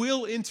 I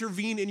will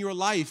intervene in your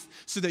life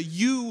so that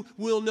you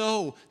will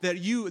know that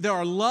you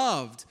are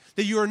loved,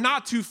 that you are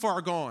not too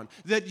far gone,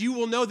 that you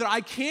will know that I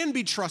can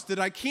be trusted,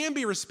 I can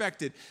be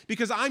respected,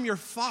 because I'm your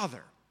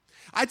father.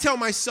 I tell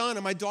my son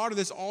and my daughter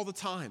this all the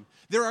time.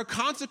 There are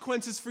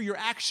consequences for your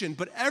action,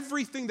 but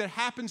everything that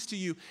happens to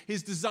you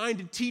is designed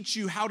to teach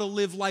you how to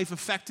live life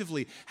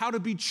effectively, how to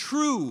be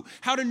true,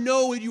 how to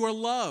know that you are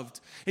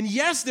loved. And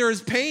yes, there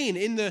is pain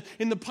in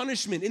the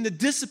punishment, in the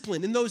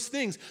discipline, in those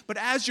things, but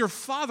as your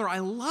father, I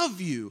love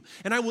you,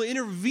 and I will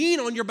intervene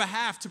on your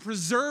behalf to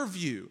preserve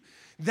you.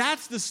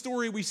 That's the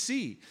story we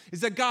see,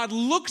 is that God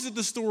looks at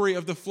the story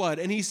of the flood,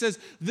 and he says,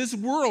 this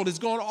world has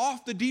gone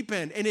off the deep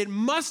end, and it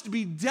must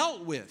be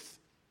dealt with.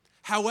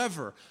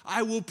 However,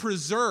 I will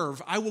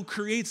preserve, I will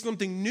create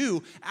something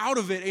new. Out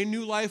of it, a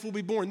new life will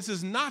be born. This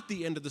is not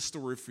the end of the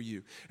story for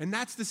you. And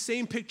that's the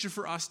same picture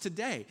for us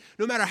today.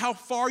 No matter how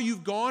far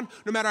you've gone,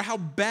 no matter how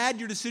bad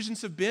your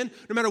decisions have been,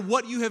 no matter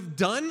what you have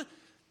done,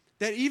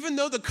 that even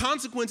though the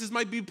consequences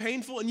might be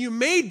painful and you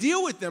may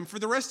deal with them for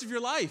the rest of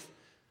your life,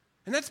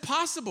 and that's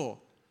possible,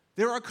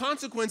 there are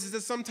consequences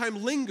that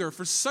sometimes linger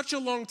for such a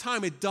long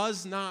time, it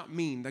does not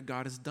mean that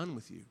God is done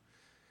with you.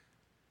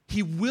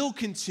 He will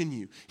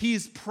continue. He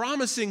is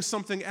promising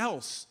something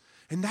else.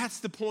 And that's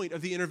the point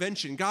of the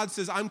intervention. God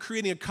says, I'm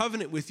creating a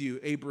covenant with you,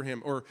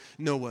 Abraham or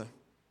Noah.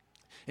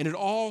 And it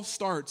all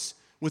starts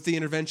with the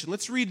intervention.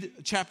 Let's read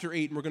chapter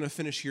 8, and we're going to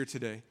finish here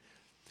today.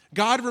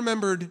 God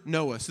remembered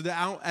Noah. So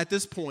at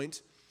this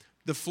point,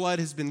 the flood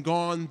has been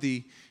gone.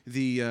 The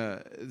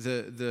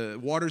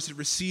waters have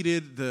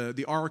receded.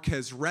 The ark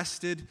has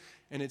rested.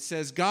 And it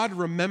says, God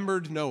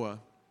remembered Noah,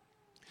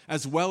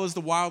 as well as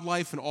the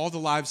wildlife and all the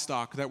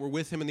livestock that were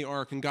with him in the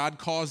ark. And God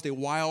caused a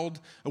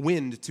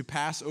wind to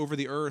pass over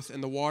the earth,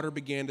 and the water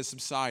began to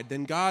subside.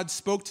 Then God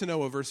spoke to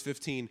Noah, verse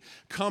 15,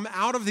 come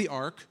out of the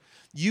ark,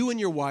 you and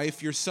your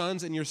wife, your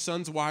sons and your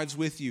sons' wives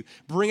with you.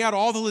 Bring out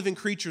all the living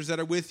creatures that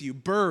are with you,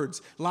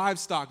 birds,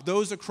 livestock,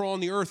 those that crawl on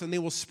the earth, and they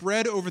will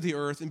spread over the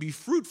earth and be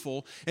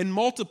fruitful and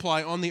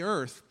multiply on the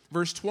earth.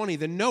 Verse 20,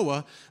 then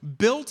Noah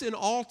built an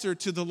altar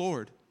to the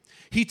Lord.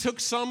 He took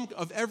some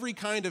of every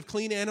kind of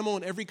clean animal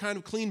and every kind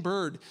of clean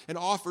bird and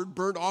offered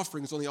burnt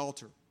offerings on the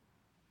altar.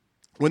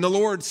 When the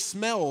Lord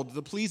smelled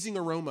the pleasing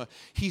aroma,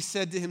 he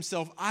said to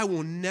himself, I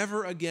will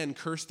never again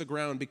curse the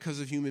ground because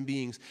of human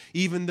beings,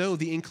 even though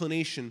the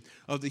inclination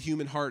of the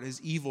human heart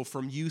is evil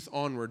from youth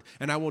onward,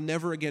 and I will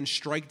never again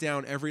strike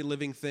down every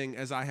living thing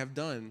as I have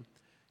done.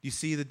 You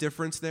see the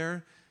difference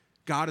there?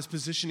 God is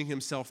positioning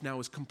himself now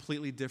as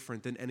completely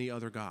different than any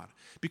other God.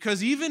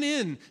 Because even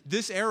in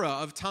this era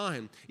of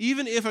time,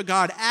 even if a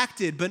God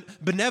acted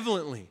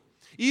benevolently,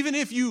 even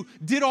if you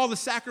did all the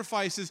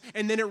sacrifices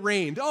and then it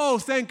rained, oh,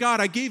 thank God,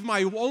 I gave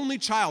my only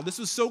child. This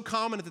was so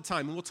common at the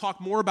time, and we'll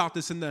talk more about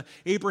this in the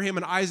Abraham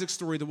and Isaac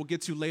story that we'll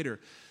get to later.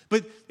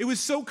 But it was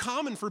so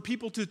common for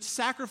people to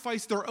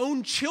sacrifice their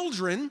own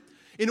children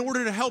in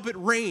order to help it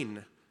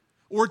rain,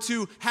 or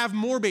to have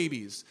more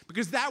babies,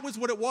 because that was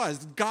what it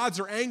was. Gods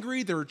are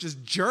angry, they're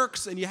just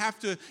jerks, and you have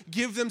to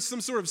give them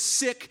some sort of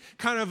sick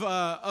kind of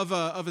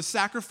a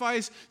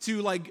sacrifice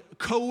to like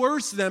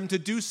coerce them to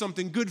do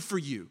something good for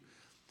you.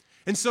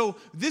 And so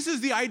this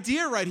is the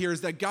idea right here,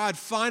 is that God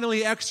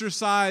finally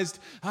exercised,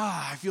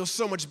 I feel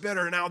so much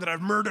better now that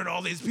I've murdered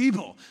all these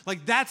people.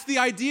 Like that's the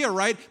idea,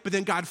 right? But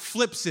then God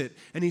flips it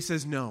and he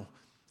says, no,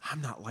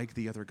 I'm not like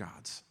the other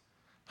gods.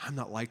 I'm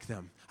not like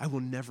them. I will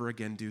never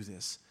again do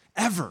this,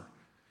 ever.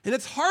 And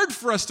it's hard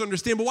for us to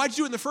understand, but why'd you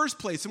do it in the first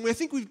place? And I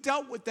think we've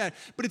dealt with that,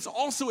 but it's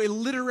also a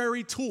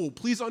literary tool.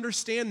 Please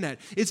understand that.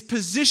 It's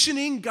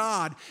positioning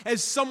God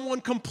as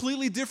someone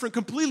completely different,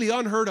 completely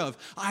unheard of.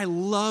 I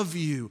love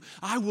you.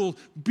 I will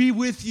be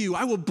with you.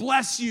 I will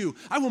bless you.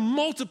 I will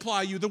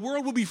multiply you. The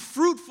world will be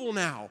fruitful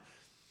now.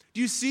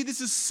 Do you see?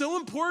 This is so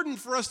important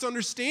for us to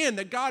understand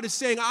that God is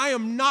saying, I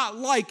am not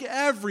like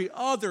every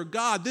other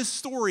God. This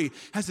story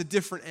has a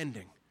different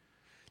ending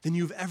than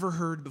you've ever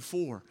heard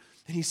before.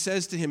 And he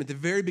says to him at the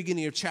very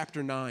beginning of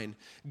chapter 9,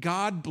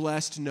 God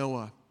blessed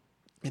Noah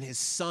and his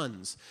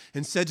sons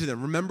and said to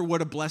them, remember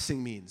what a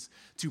blessing means,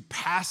 to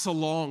pass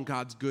along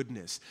God's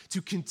goodness,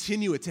 to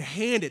continue it, to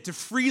hand it, to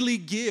freely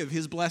give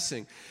his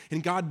blessing.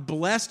 And God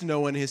blessed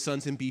Noah and his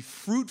sons and be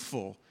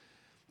fruitful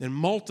and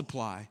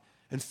multiply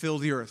and fill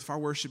the earth. If our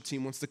worship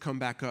team wants to come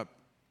back up,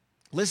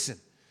 listen.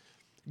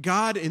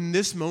 God in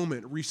this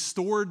moment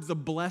restored the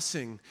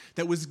blessing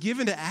that was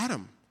given to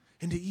Adam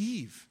and to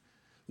Eve.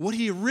 What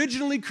he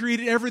originally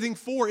created everything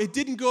for, it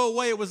didn't go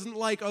away. It wasn't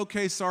like,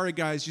 okay, sorry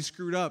guys, you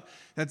screwed up.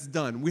 That's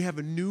done. We have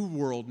a new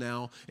world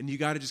now, and you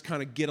got to just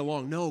kind of get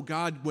along. No,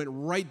 God went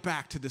right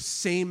back to the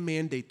same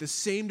mandate, the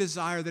same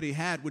desire that he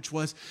had, which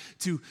was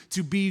to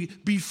be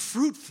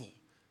fruitful,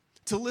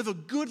 to live a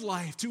good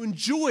life, to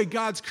enjoy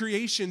God's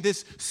creation,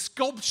 this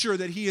sculpture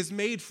that he has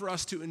made for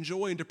us to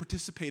enjoy and to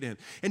participate in,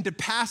 and to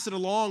pass it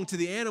along to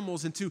the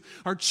animals and to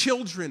our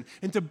children,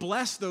 and to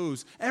bless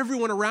those,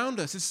 everyone around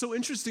us. It's so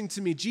interesting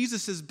to me.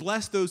 Jesus says,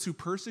 bless those who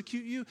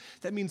persecute you.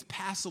 That means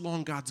pass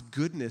along God's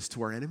goodness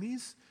to our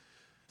enemies.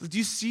 Do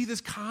you see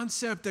this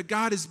concept that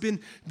God has been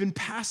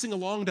passing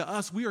along to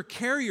us? We are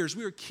carriers,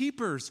 we are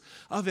keepers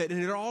of it,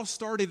 and it all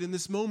started in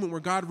this moment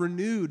where God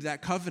renewed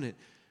that covenant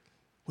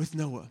with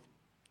Noah.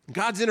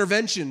 God's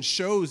intervention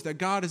shows that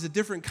God is a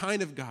different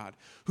kind of God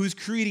who's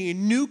creating a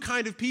new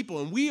kind of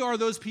people, and we are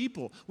those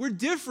people. We're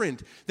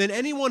different than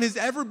anyone has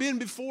ever been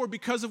before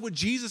because of what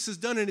Jesus has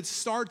done, and it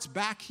starts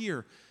back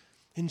here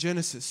in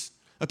Genesis.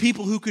 A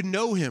people who could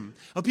know him,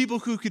 a people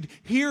who could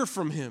hear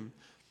from him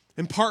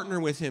and partner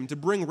with him to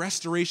bring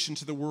restoration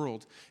to the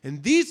world.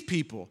 And these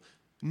people,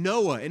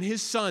 Noah and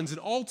his sons,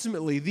 and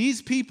ultimately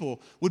these people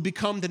would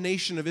become the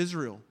nation of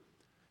Israel.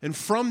 And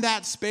from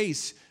that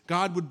space,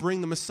 God would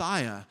bring the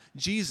Messiah,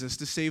 Jesus,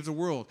 to save the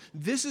world.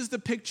 This is the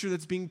picture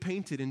that's being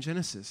painted in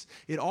Genesis.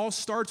 It all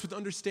starts with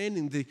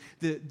understanding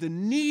the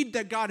need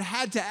that God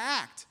had to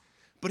act,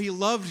 but he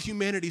loved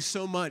humanity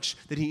so much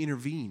that he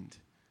intervened.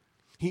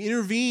 He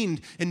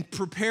intervened and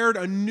prepared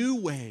a new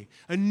way,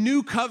 a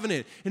new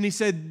covenant. And he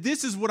said,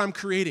 this is what I'm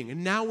creating.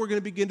 And now we're going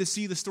to begin to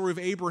see the story of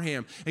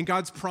Abraham and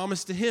God's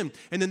promise to him.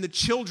 And then the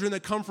children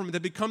that come from it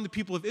that become the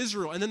people of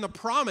Israel. And then the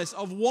promise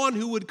of one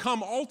who would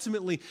come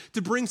ultimately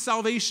to bring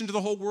salvation to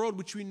the whole world,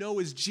 which we know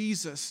is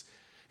Jesus.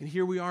 And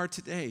here we are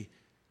today,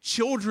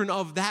 children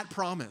of that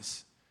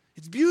promise.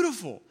 It's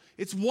beautiful.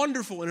 It's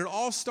wonderful. And it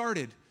all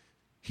started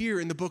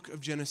here in the book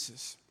of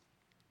Genesis.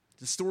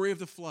 The story of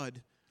the flood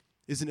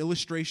is an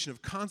illustration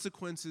of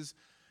consequences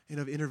and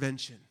of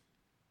intervention.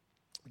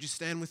 Would you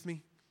stand with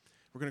me?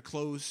 We're going to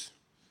close.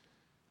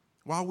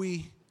 While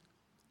we're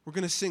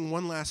going to sing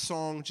one last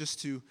song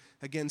just to,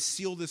 again,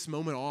 seal this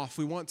moment off.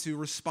 We want to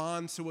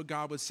respond to what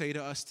God would say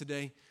to us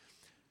today.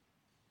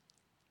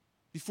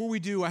 Before we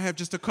do, I have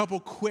just a couple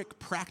quick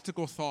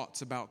practical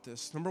thoughts about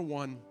this. Number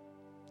one,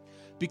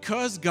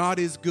 because God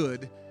is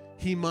good,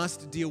 he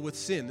must deal with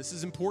sin. This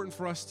is important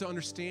for us to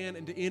understand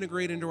and to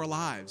integrate into our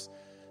lives.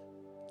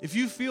 If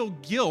you feel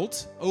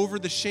guilt over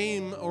the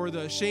shame or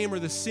the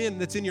sin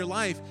that's in your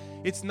life,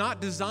 it's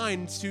not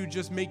designed to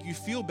just make you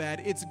feel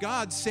bad. It's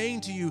God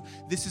saying to you,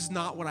 this is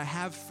not what I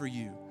have for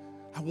you.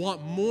 I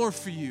want more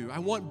for you. I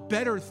want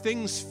better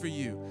things for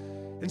you.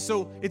 And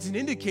so it's an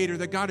indicator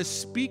that God is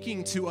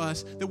speaking to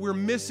us, that we're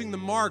missing the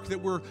mark,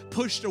 that we're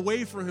pushed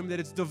away from him, that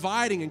it's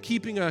dividing and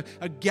keeping a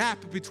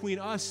gap between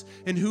us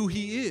and who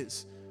he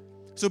is.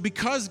 So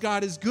because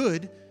God is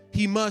good,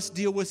 he must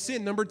deal with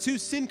sin. Number two,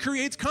 sin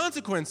creates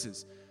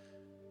consequences.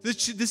 The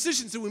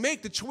decisions that we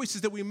make, the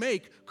choices that we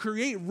make,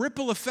 create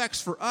ripple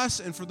effects for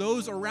us and for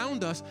those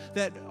around us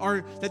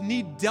that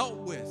need dealt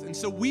with. And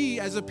so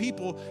we as a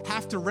people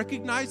have to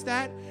recognize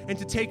that and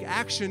to take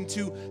action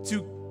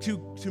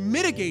to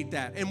mitigate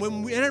that. And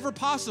whenever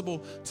possible,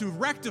 to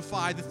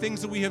rectify the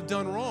things that we have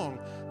done wrong,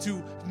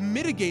 to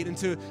mitigate and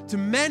to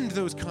mend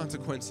those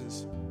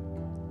consequences.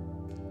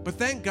 But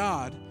thank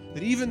God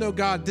that even though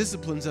God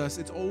disciplines us,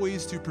 it's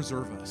always to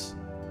preserve us.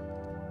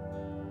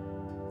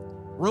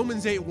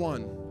 Romans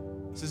 8:1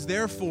 says,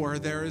 therefore,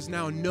 there is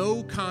now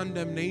no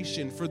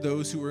condemnation for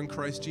those who are in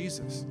Christ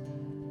Jesus.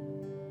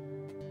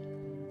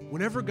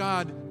 Whenever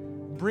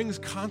God brings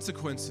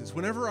consequences,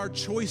 whenever our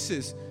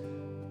choices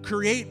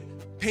create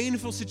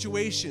painful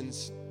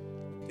situations,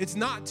 it's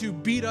not to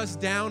beat us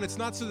down. It's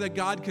not so that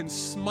God can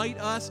smite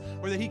us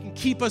or that he can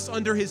keep us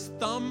under his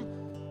thumb.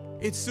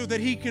 It's so that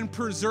he can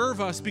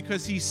preserve us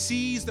because he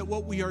sees that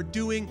what we are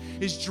doing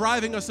is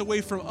driving us away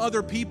from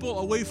other people,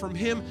 away from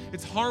him.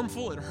 It's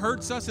harmful, it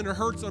hurts us, and it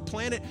hurts our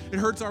planet, it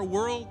hurts our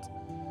world.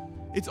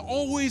 It's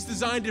always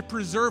designed to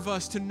preserve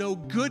us to know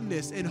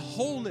goodness and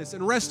wholeness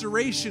and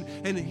restoration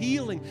and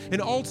healing, and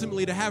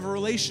ultimately to have a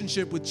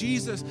relationship with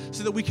Jesus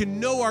so that we can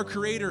know our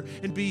Creator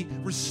and be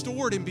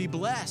restored and be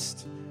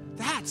blessed.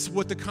 That's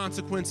what the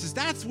consequences,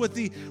 that's what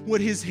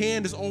his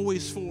hand is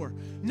always for.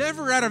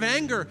 Never out of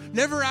anger,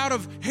 never out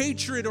of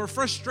hatred or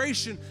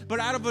frustration, but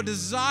out of a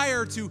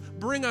desire to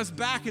bring us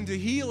back into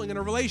healing and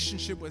a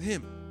relationship with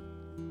him.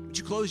 Would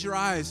you close your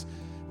eyes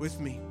with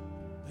me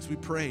as we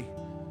pray?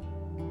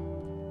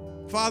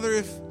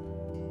 Father,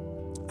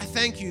 I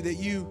thank you that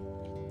you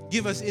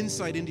give us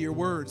insight into your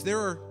words. There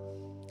are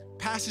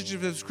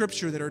passages of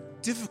Scripture that are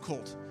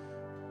difficult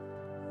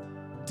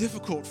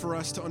for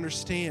us to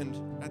understand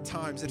at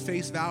times, at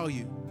face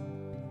value.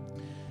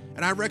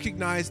 And I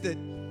recognize that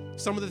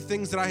some of the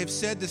things that I have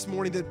said this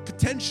morning, that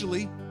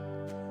potentially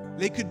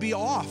they could be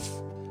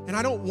off. And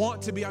I don't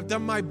want to be. I've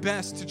done my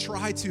best to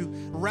try to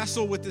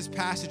wrestle with this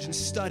passage and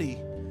study.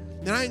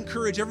 And I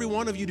encourage every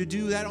one of you to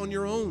do that on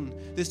your own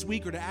this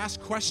week, or to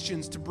ask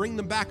questions, to bring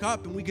them back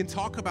up, and we can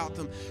talk about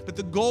them. But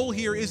the goal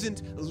here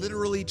isn't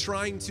literally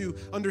trying to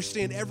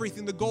understand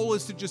everything. The goal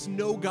is to just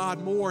know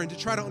God more and to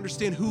try to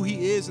understand who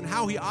he is and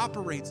how he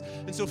operates.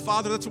 And so,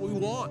 Father, that's what we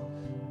want.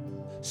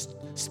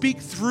 Speak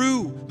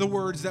through the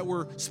words that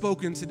were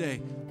spoken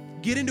today.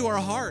 Get into our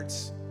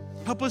hearts.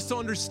 Help us to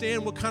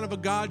understand what kind of a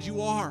God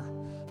you are.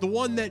 The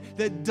one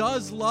that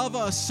does love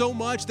us so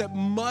much, that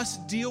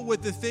must deal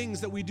with the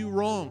things that we do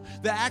wrong.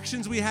 The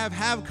actions we have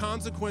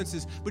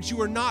consequences, but you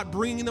are not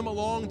bringing them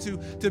along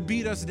to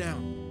beat us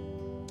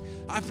down.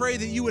 I pray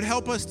that you would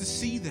help us to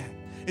see that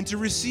and to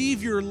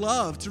receive your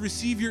love, to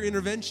receive your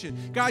intervention.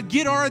 God,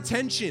 get our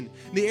attention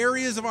in the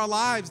areas of our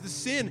lives, the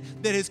sin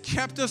that has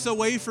kept us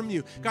away from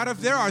you. God,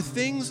 if there are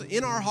things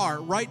in our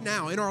heart right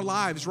now, in our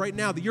lives right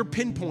now, that you're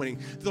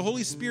pinpointing, the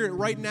Holy Spirit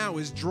right now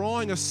is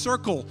drawing a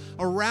circle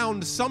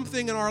around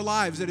something in our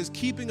lives that is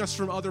keeping us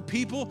from other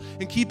people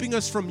and keeping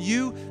us from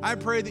you, I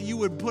pray that you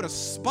would put a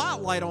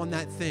spotlight on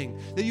that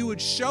thing, that you would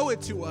show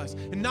it to us,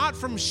 and not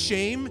from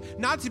shame,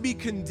 not to be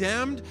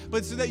condemned,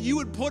 but so that you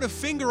would put a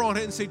finger on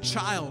it and say,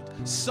 child,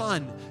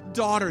 son,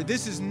 daughter,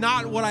 this is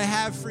not what I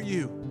have for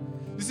you.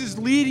 This is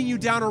leading you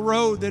down a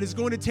road that is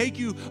going to take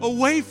you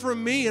away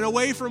from me and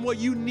away from what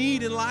you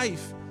need in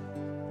life.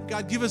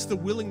 God, give us the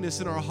willingness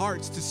in our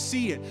hearts to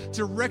see it,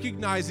 to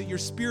recognize that your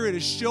Spirit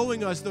is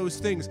showing us those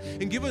things,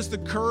 and give us the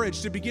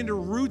courage to begin to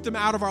root them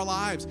out of our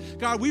lives.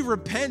 God, we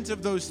repent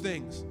of those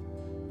things.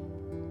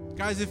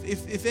 Guys,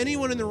 if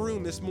anyone in the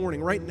room this morning,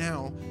 right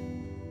now,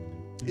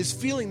 is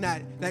feeling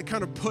that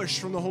kind of push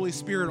from the Holy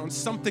Spirit on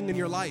something in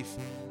your life,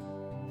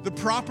 the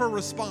proper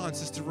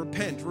response is to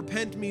repent.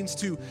 Repent means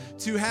to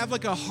have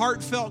like a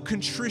heartfelt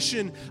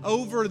contrition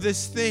over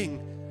this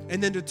thing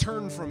and then to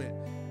turn from it.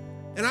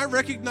 And I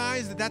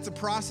recognize that that's a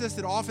process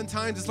that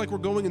oftentimes it's like we're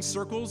going in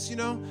circles,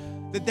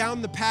 that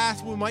down the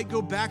path we might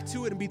go back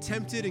to it and be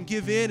tempted and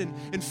give in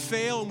and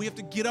fail, and we have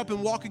to get up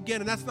and walk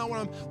again. And that's not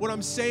what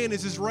I'm saying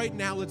is right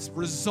now, let's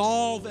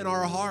resolve in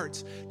our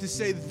hearts to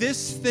say,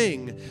 this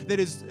thing that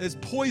is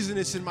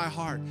poisonous in my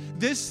heart,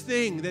 this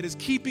thing that is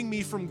keeping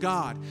me from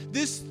God,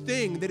 this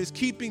thing that is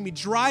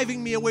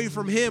driving me away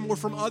from Him or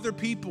from other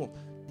people,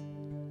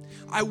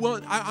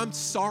 I'm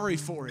sorry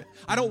for it.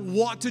 I don't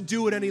want to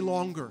do it any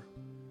longer.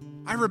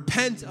 I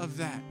repent of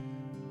that.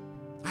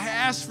 I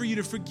ask for you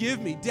to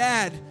forgive me.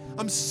 Dad,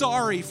 I'm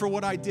sorry for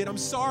what I did. I'm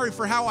sorry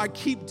for how I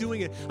keep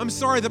doing it. I'm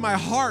sorry that my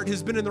heart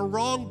has been in the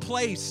wrong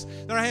place,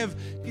 that I have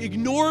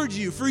ignored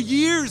you for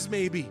years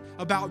maybe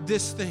about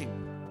this thing.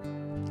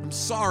 I'm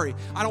sorry.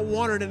 I don't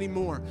want it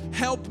anymore.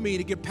 Help me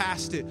to get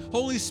past it.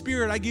 Holy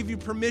Spirit, I give you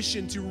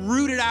permission to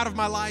root it out of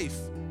my life.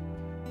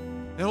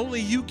 And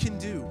only you can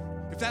do.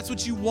 If that's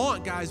what you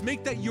want, guys,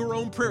 make that your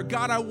own prayer.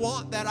 God, I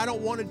want that. I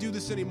don't want to do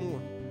this anymore.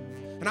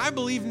 And I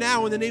believe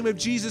now in the name of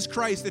Jesus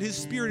Christ that His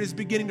Spirit is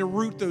beginning to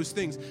root those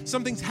things.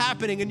 Something's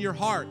happening in your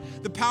heart.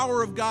 The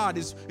power of God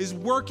is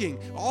working.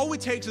 All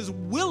it takes is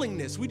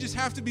willingness. We just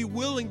have to be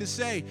willing to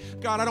say,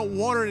 God, I don't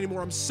want it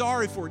anymore. I'm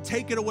sorry for it.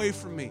 Take it away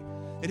from me.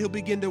 And He'll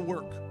begin to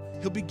work.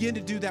 He'll begin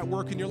to do that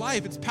work in your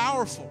life. It's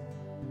powerful.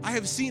 I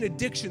have seen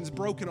addictions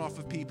broken off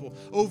of people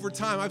over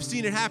time. I've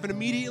seen it happen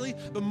immediately,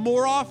 but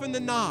more often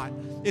than not,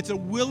 it's a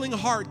willing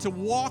heart to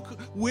walk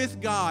with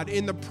God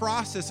in the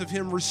process of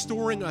Him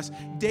restoring us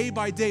day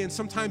by day. And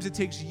sometimes it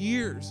takes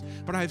years,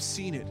 but I've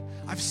seen it.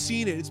 I've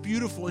seen it. It's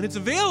beautiful, and it's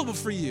available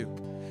for you.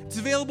 It's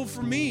available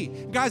for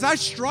me. Guys, I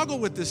struggle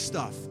with this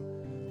stuff.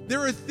 There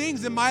are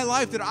things in my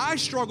life that I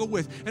struggle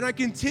with, and I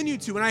continue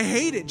to, and I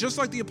hate it, just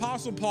like the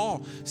Apostle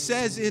Paul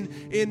says in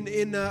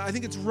I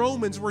think it's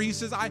Romans, where he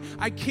says, I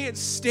can't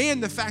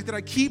stand the fact that I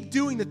keep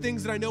doing the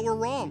things that I know are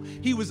wrong.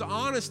 He was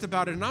honest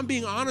about it, and I'm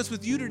being honest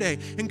with you today,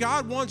 and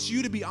God wants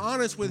you to be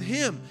honest with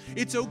Him.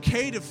 It's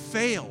okay to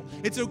fail.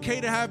 It's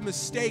okay to have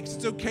mistakes.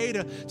 It's okay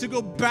to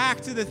go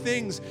back to the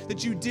things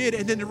that you did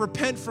and then to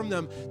repent from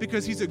them,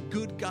 because He's a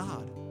good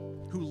God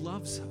who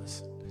loves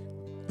us.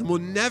 And will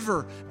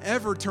never,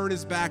 ever turn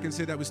His back and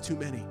say that was too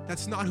many.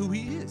 That's not who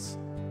He is.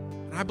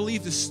 And I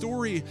believe the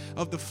story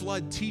of the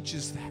flood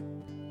teaches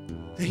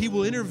that He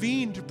will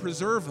intervene to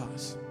preserve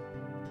us.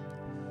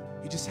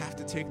 You just have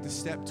to take the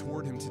step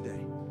toward Him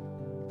today.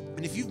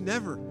 And if you've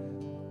never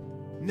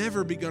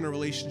begun a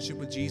relationship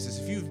with Jesus,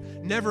 if you've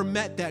never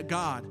met that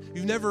God,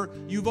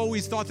 you've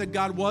always thought that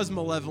God was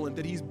malevolent,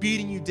 that He's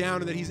beating you down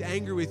and that He's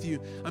angry with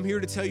you, I'm here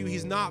to tell you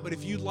He's not. But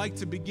if you'd like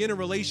to begin a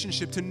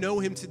relationship, to know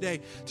Him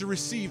today, to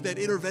receive that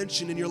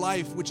intervention in your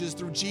life, which is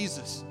through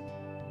Jesus,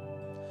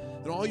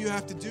 then all you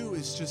have to do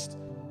is just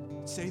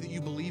say that you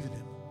believe in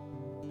Him.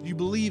 You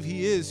believe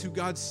He is who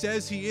God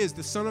says He is,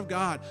 the Son of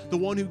God, the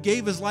one who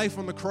gave His life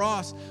on a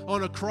cross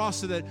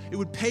so that it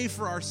would pay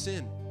for our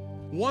sin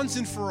once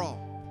and for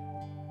all.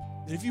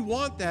 And if you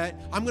want that,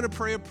 I'm going to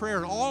pray a prayer.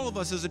 And all of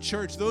us as a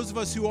church, those of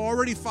us who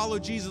already follow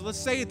Jesus, let's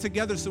say it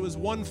together so as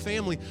one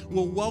family,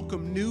 we'll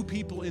welcome new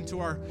people into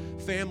our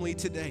family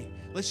today.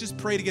 Let's just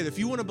pray together. If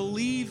you want to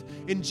believe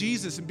in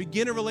Jesus and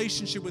begin a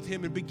relationship with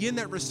Him and begin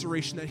that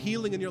restoration, that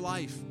healing in your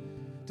life,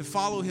 to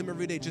follow Him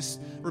every day,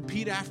 just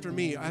repeat after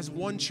me. As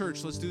one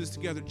church, let's do this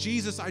together.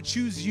 Jesus, I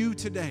choose You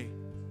today.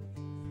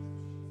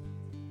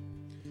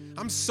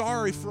 I'm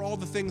sorry for all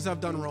the things I've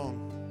done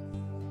wrong.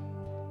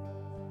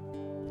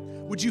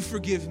 Would You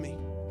forgive me?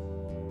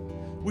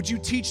 Would You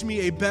teach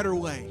me a better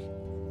way?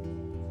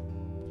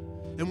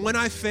 And when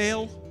I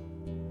fail,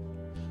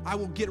 I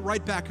will get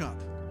right back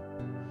up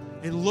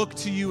and look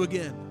to You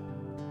again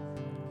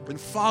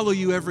and follow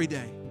You every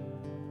day.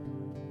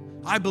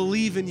 I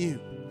believe in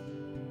You.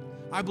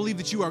 I believe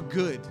that You are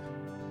good.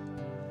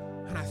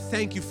 And I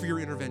thank You for Your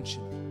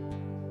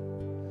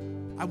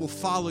intervention. I will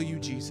follow You,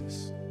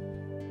 Jesus.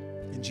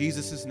 In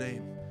Jesus'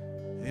 name,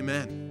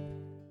 amen.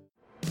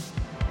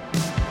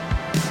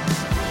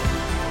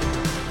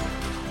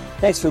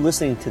 Thanks for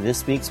listening to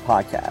this week's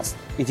podcast.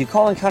 If you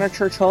call Encounter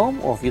Church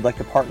home, or if you'd like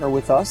to partner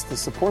with us to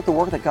support the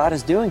work that God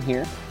is doing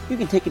here, you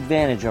can take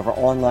advantage of our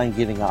online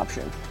giving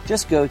option.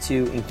 Just go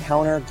to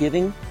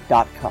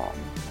encountergiving.com.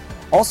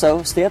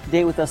 Also, stay up to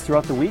date with us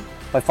throughout the week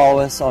by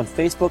following us on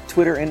Facebook,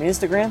 Twitter, and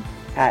Instagram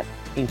at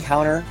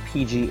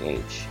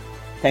EncounterPGH.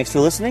 Thanks for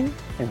listening,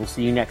 and we'll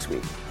see you next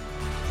week.